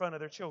in front of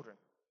their children.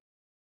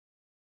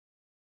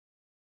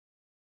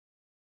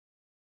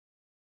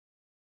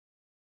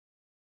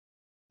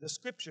 The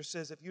scripture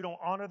says if you don't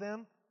honor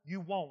them,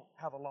 you won't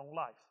have a long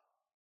life.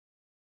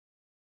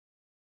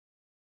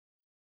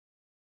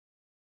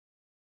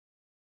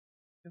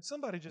 Can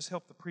somebody just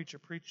help the preacher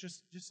preach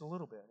just a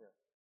little bit here?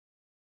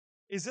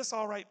 Is this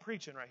all right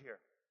preaching right here?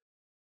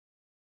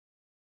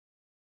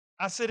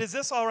 I said, is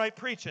this all right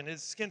preaching?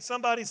 Can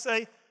somebody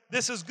say,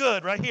 this is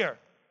good right here?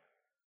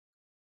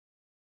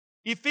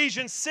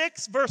 Ephesians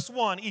 6, verse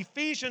 1.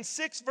 Ephesians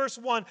 6, verse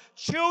 1.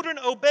 Children,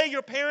 obey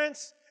your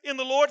parents in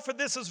the Lord, for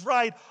this is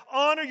right.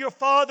 Honor your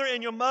father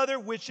and your mother,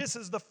 which this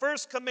is the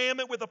first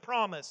commandment with a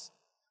promise.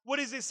 What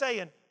is he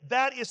saying?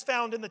 That is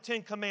found in the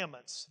 10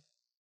 Commandments.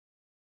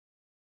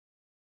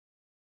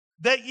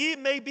 That ye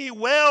may be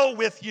well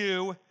with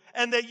you,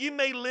 and that you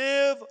may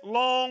live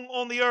long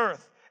on the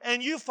earth.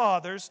 And you,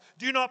 fathers,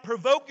 do not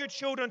provoke your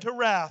children to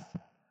wrath,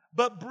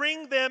 but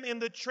bring them in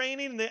the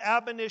training and the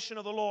admonition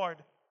of the Lord.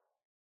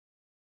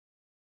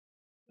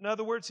 In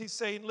other words, he's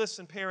saying,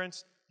 listen,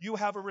 parents, you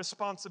have a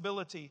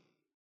responsibility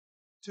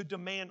to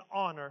demand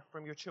honor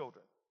from your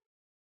children.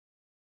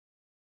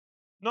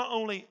 Not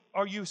only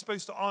are you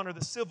supposed to honor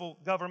the civil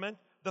government,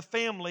 the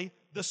family,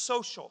 the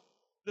social.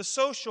 The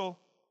social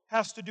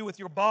has to do with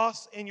your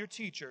boss and your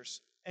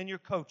teachers and your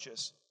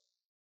coaches.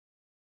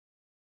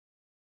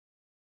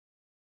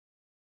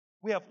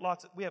 We have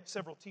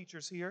several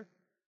teachers here.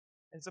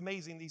 And it's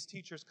amazing these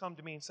teachers come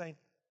to me and say,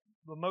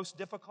 the most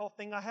difficult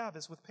thing I have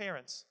is with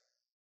parents.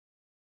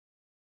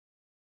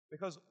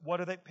 Because what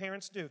do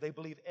parents do? They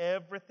believe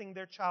everything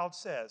their child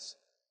says.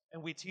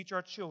 And we teach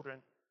our children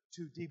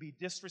to be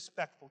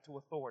disrespectful to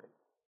authority.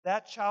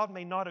 That child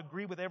may not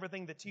agree with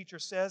everything the teacher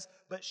says,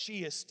 but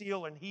she is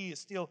still and he is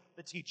still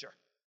the teacher.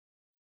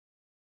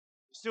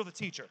 Still the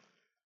teacher.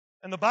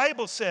 And the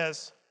Bible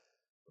says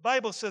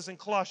in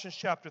Colossians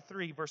chapter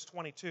 3, verse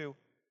 22,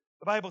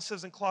 the Bible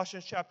says in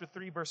Colossians chapter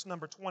 3, verse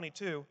number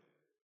 22,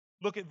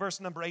 look at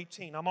verse number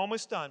 18. I'm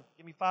almost done.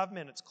 Give me 5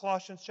 minutes.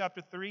 Colossians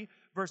chapter 3,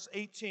 verse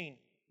 18.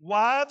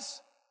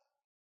 Wives,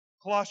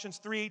 Colossians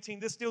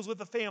 3:18, this deals with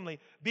the family.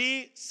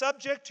 Be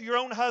subject to your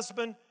own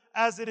husband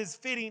as it is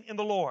fitting in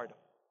the Lord.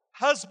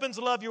 Husbands,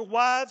 love your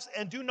wives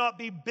and do not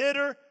be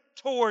bitter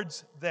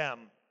towards them.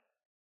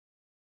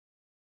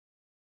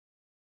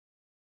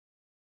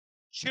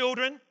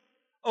 Children,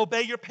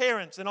 obey your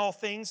parents in all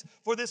things,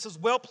 for this is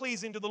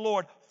well-pleasing to the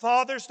Lord.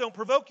 Fathers, don't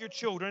provoke your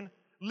children,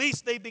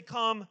 lest they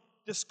become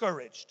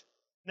discouraged.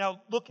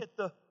 Now, look at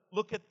the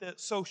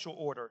social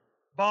order.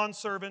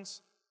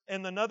 Bondservants,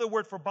 and another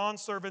word for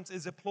bondservants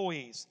is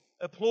employees.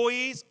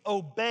 Employees,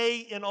 obey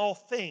in all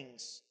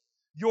things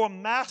your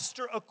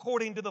master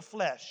according to the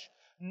flesh,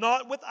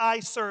 not with eye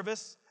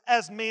service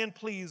as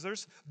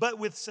man-pleasers, but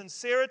with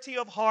sincerity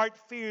of heart,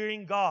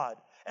 fearing God.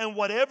 And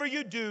whatever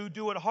you do,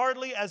 do it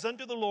heartily as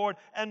unto the Lord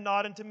and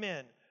not unto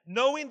men,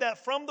 knowing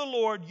that from the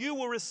Lord you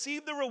will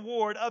receive the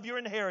reward of your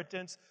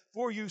inheritance,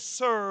 for you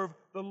serve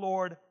the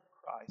Lord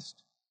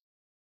Christ.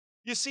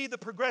 You see the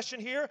progression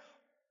here?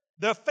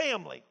 The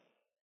family.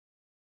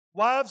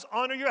 Wives,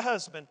 honor your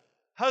husband.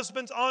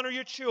 Husbands, honor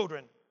your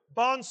children.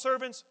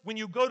 Bondservants, when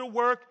you go to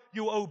work,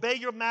 you obey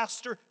your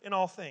master in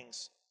all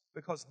things,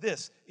 because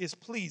this is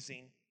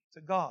pleasing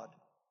to God.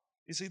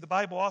 You see, the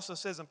Bible also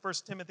says in 1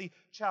 Timothy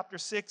chapter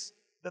 6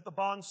 that the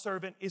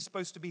bondservant is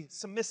supposed to be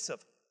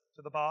submissive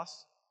to the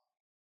boss,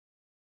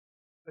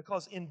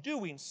 because in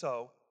doing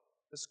so,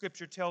 the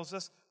Scripture tells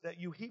us that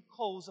you heap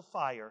coals of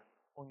fire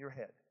on your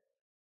head.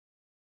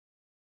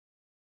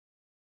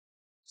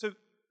 So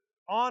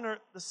honor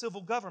the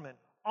civil government,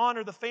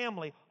 honor the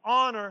family,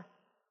 honor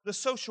the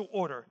social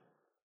order,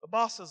 the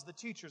bosses, the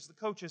teachers, the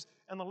coaches.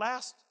 And the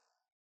last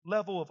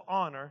level of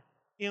honor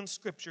in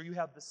Scripture, you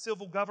have the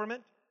civil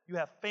government, you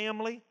have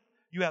family,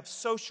 you have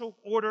social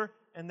order,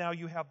 and now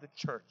you have the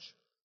church.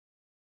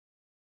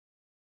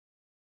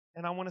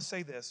 And I want to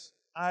say this,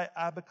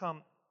 I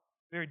become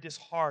very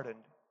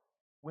disheartened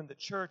when the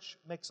church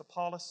makes a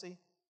policy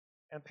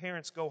and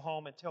parents go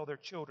home and tell their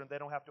children they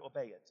don't have to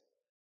obey it.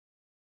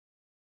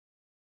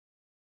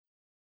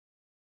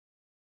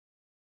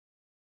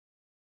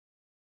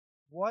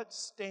 What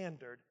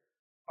standard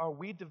are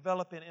we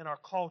developing in our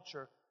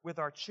culture with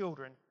our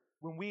children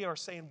when we are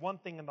saying one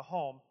thing in the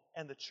home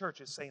and the church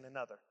is saying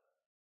another?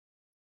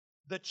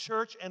 The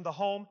church and the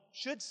home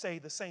should say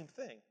the same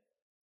thing.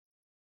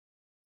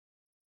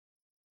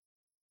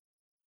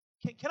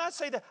 Can I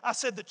say that? I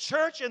said the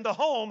church and the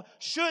home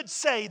should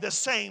say the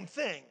same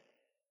thing.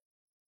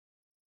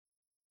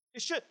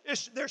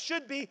 There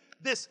should be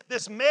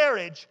this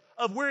marriage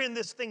of we're in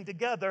this thing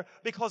together,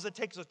 because it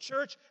takes a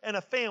church and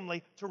a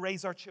family to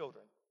raise our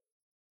children.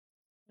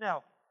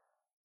 Now,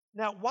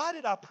 why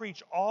did I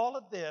preach all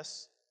of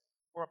this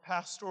for a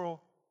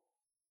pastoral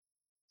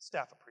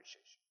staff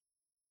appreciation?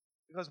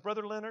 Because,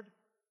 Brother Leonard,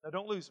 now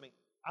don't lose me,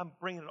 I'm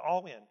bringing it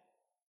all in.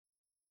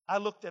 I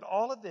looked at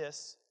all of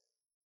this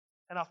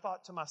and I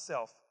thought to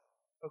myself,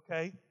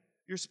 okay,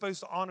 you're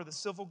supposed to honor the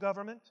civil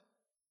government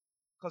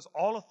because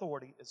all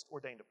authority is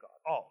ordained of God,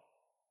 all.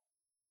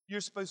 You're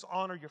supposed to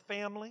honor your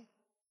family,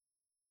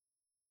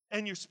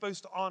 and you're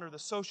supposed to honor the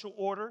social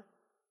order,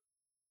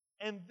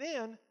 and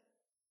then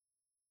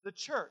the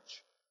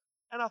church.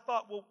 And I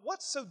thought, well,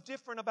 what's so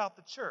different about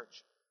the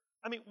church?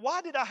 I mean,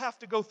 why did I have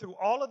to go through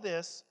all of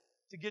this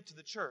to get to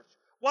the church?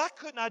 Why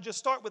couldn't I just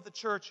start with the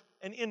church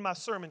and end my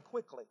sermon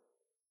quickly?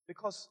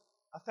 Because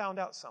I found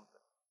out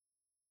something.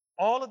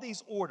 All of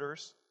these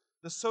orders,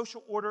 the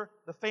social order,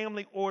 the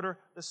family order,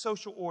 the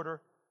social order,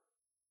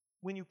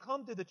 when you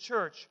come to the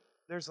church,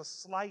 there's a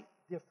slight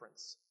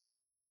difference.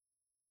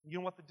 You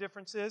know what the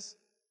difference is?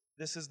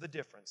 This is the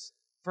difference.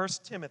 1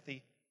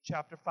 Timothy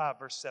chapter 5,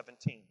 verse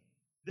 17.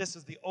 This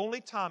is the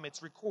only time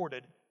it's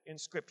recorded in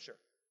Scripture.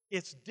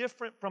 It's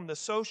different from the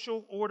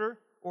social order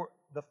or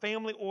the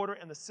family order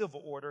and the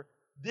civil order.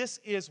 This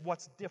is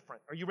what's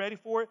different. Are you ready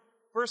for it?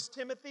 1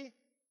 Timothy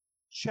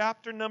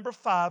chapter number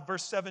 5,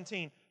 verse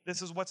 17.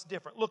 This is what's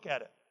different. Look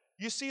at it.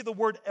 You see the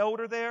word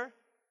elder there?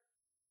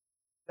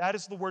 That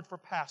is the word for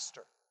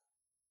pastor.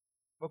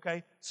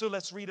 Okay? So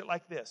let's read it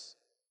like this.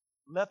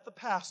 Let the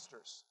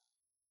pastors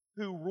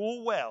who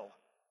rule well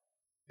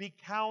be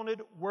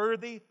counted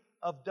worthy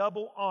of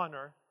double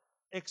honor,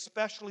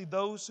 especially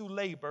those who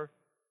labor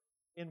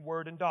in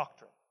word and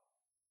doctrine.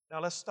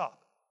 Now let's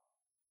stop.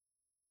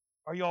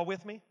 Are you all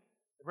with me?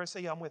 Everybody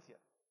say, yeah, I'm with you.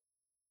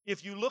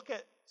 If you look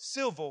at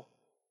civil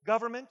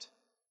government,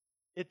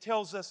 it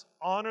tells us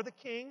honor the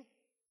king.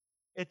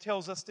 It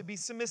tells us to be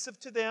submissive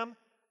to them.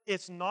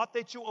 It's not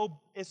that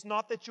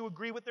you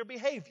agree with their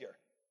behavior,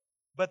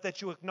 but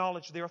that you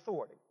acknowledge their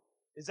authority.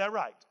 Is that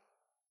right?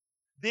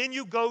 Then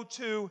you go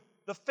to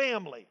the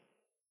family.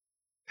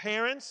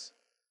 Parents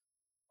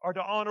are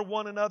to honor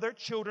one another.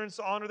 Children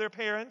to honor their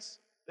parents,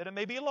 that it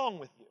may be along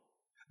with you.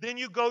 Then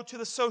you go to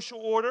the social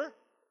order.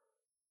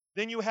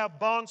 Then you have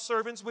bond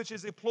servants, which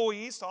is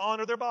employees, to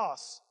honor their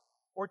boss,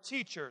 or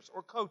teachers,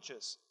 or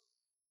coaches.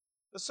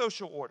 The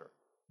social order.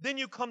 Then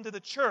you come to the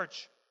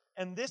church,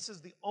 and this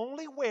is the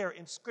only where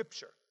in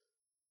Scripture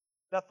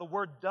that the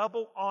word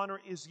double honor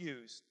is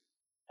used.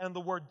 And the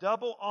word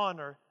double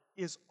honor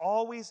is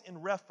always in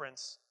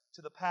reference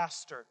to the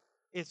pastor.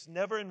 It's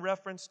never in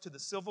reference to the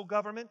civil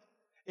government.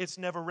 It's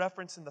never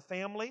referenced in the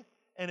family.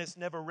 And it's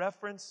never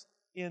referenced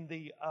in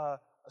the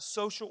a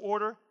social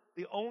order,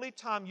 the only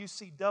time you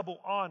see double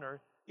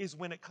honor is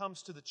when it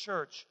comes to the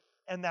church.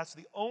 And that's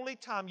the only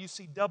time you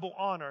see double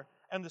honor.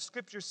 And the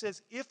scripture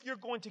says, if you're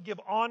going to give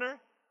honor,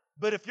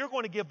 but if you're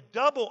going to give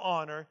double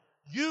honor,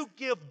 you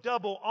give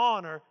double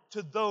honor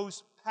to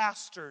those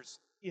pastors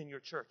in your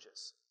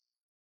churches.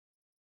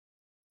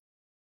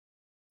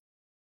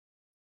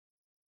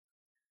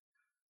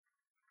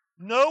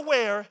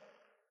 Nowhere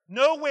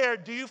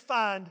do you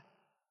find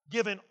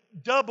giving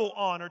double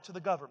honor to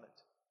the government.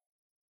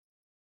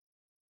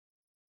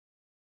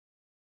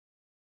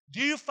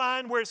 Do you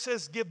find where it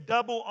says give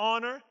double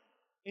honor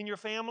in your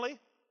family?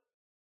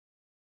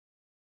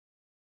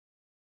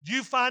 Do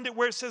you find it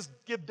where it says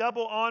give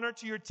double honor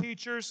to your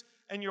teachers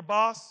and your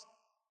boss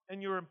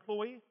and your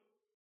employee?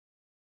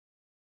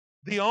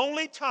 The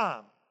only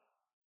time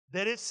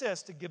that it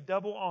says to give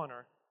double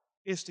honor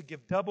is to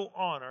give double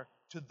honor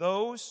to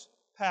those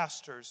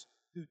pastors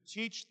who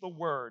teach the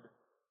word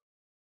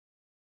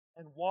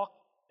and walk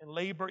and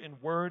labor in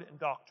word and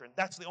doctrine.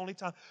 That's the only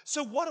time.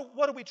 So what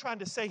are we trying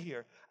to say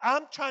here?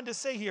 I'm trying to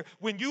say here,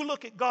 when you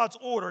look at God's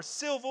order,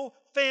 civil,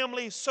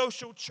 family,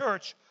 social,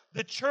 church,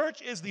 the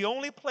church is the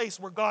only place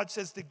where God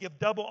says to give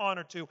double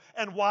honor to.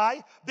 And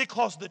why?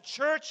 Because the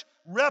church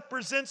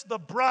represents the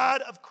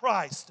bride of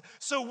Christ.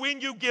 So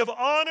when you give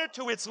honor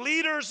to its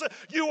leaders,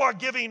 you are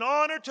giving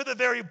honor to the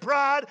very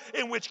bride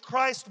in which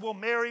Christ will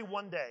marry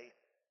one day.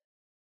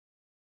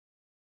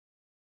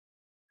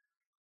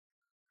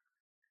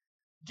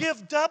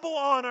 Give double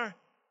honor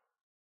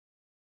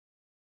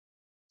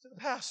to the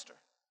pastor.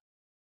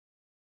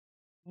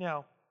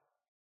 Now,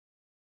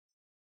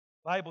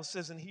 the Bible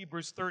says in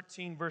Hebrews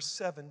 13, verse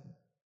 7,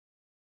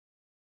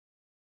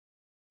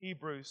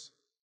 Hebrews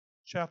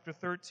chapter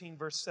 13,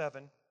 verse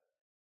 7,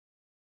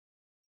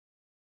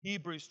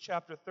 Hebrews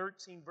chapter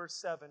 13, verse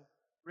 7,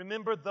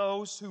 remember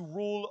those who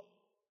rule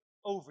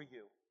over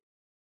you,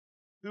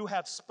 who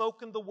have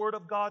spoken the word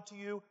of God to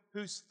you,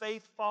 whose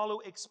faith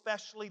follow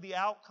especially the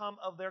outcome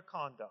of their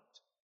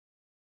conduct.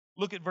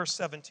 Look at verse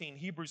 17,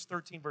 Hebrews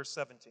 13, verse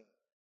 17.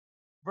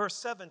 Verse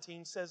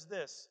 17 says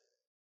this,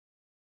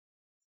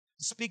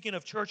 speaking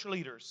of church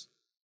leaders,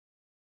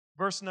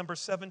 verse number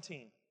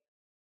 17,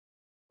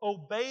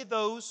 obey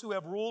those who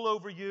have rule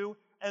over you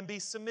and be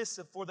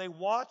submissive, for they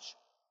watch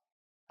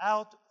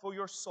out for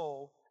your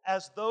soul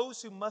as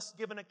those who must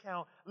give an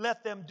account.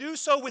 Let them do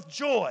so with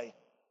joy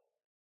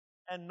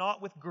and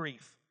not with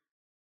grief,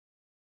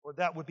 or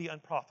that would be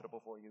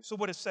unprofitable for you. So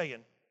what it's saying,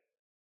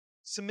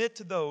 submit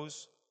to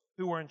those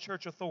who are in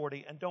church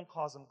authority and don't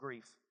cause them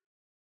grief,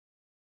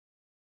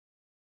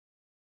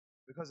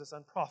 because it's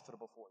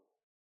unprofitable for you.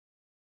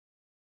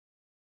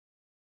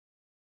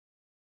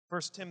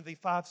 1 Timothy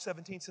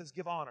 5:17 says,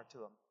 give honor to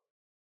them,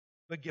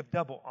 but give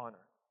double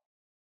honor.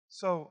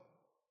 So,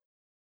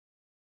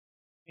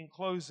 in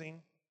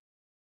closing,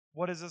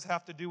 what does this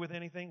have to do with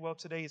anything? Well,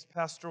 today is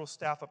Pastoral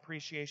Staff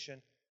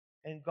Appreciation,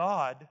 and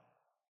God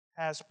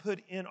has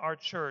put in our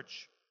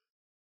church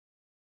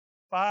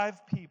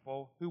 5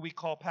 people who we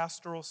call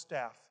pastoral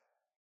staff,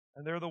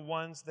 and they're the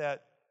ones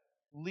that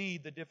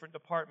lead the different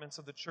departments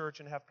of the church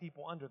and have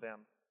people under them.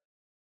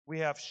 We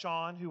have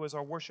Sean, who is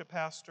our worship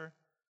pastor.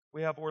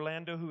 We have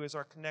Orlando, who is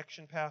our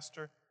connection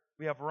pastor.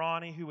 We have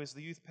Ronnie, who is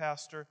the youth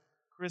pastor.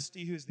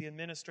 Christy, who is the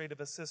administrative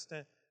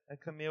assistant. And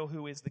Camille,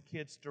 who is the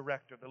kids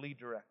director, the lead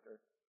director.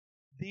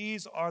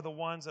 These are the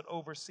ones that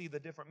oversee the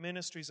different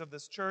ministries of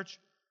this church.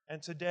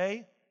 And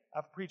today,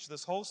 I've preached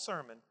this whole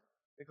sermon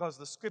because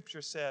the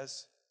scripture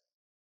says,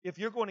 if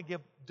you're going to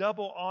give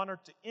double honor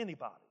to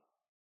anybody,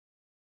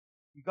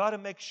 you got to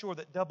make sure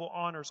that double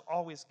honor is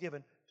always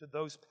given to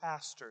those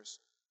pastors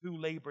who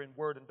labor in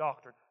word and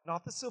doctrine.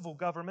 Not the civil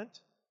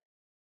government,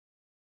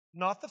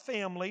 not the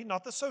family,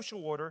 not the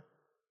social order,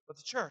 but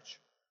the church.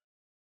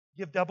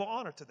 Give double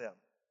honor to them.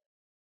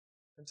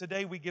 And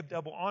today we give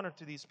double honor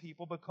to these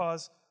people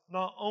because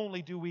not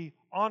only do we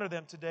honor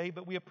them today,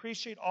 but we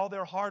appreciate all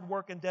their hard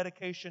work and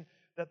dedication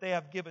that they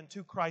have given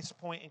to Christ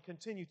Point and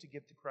continue to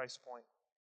give to Christ Point.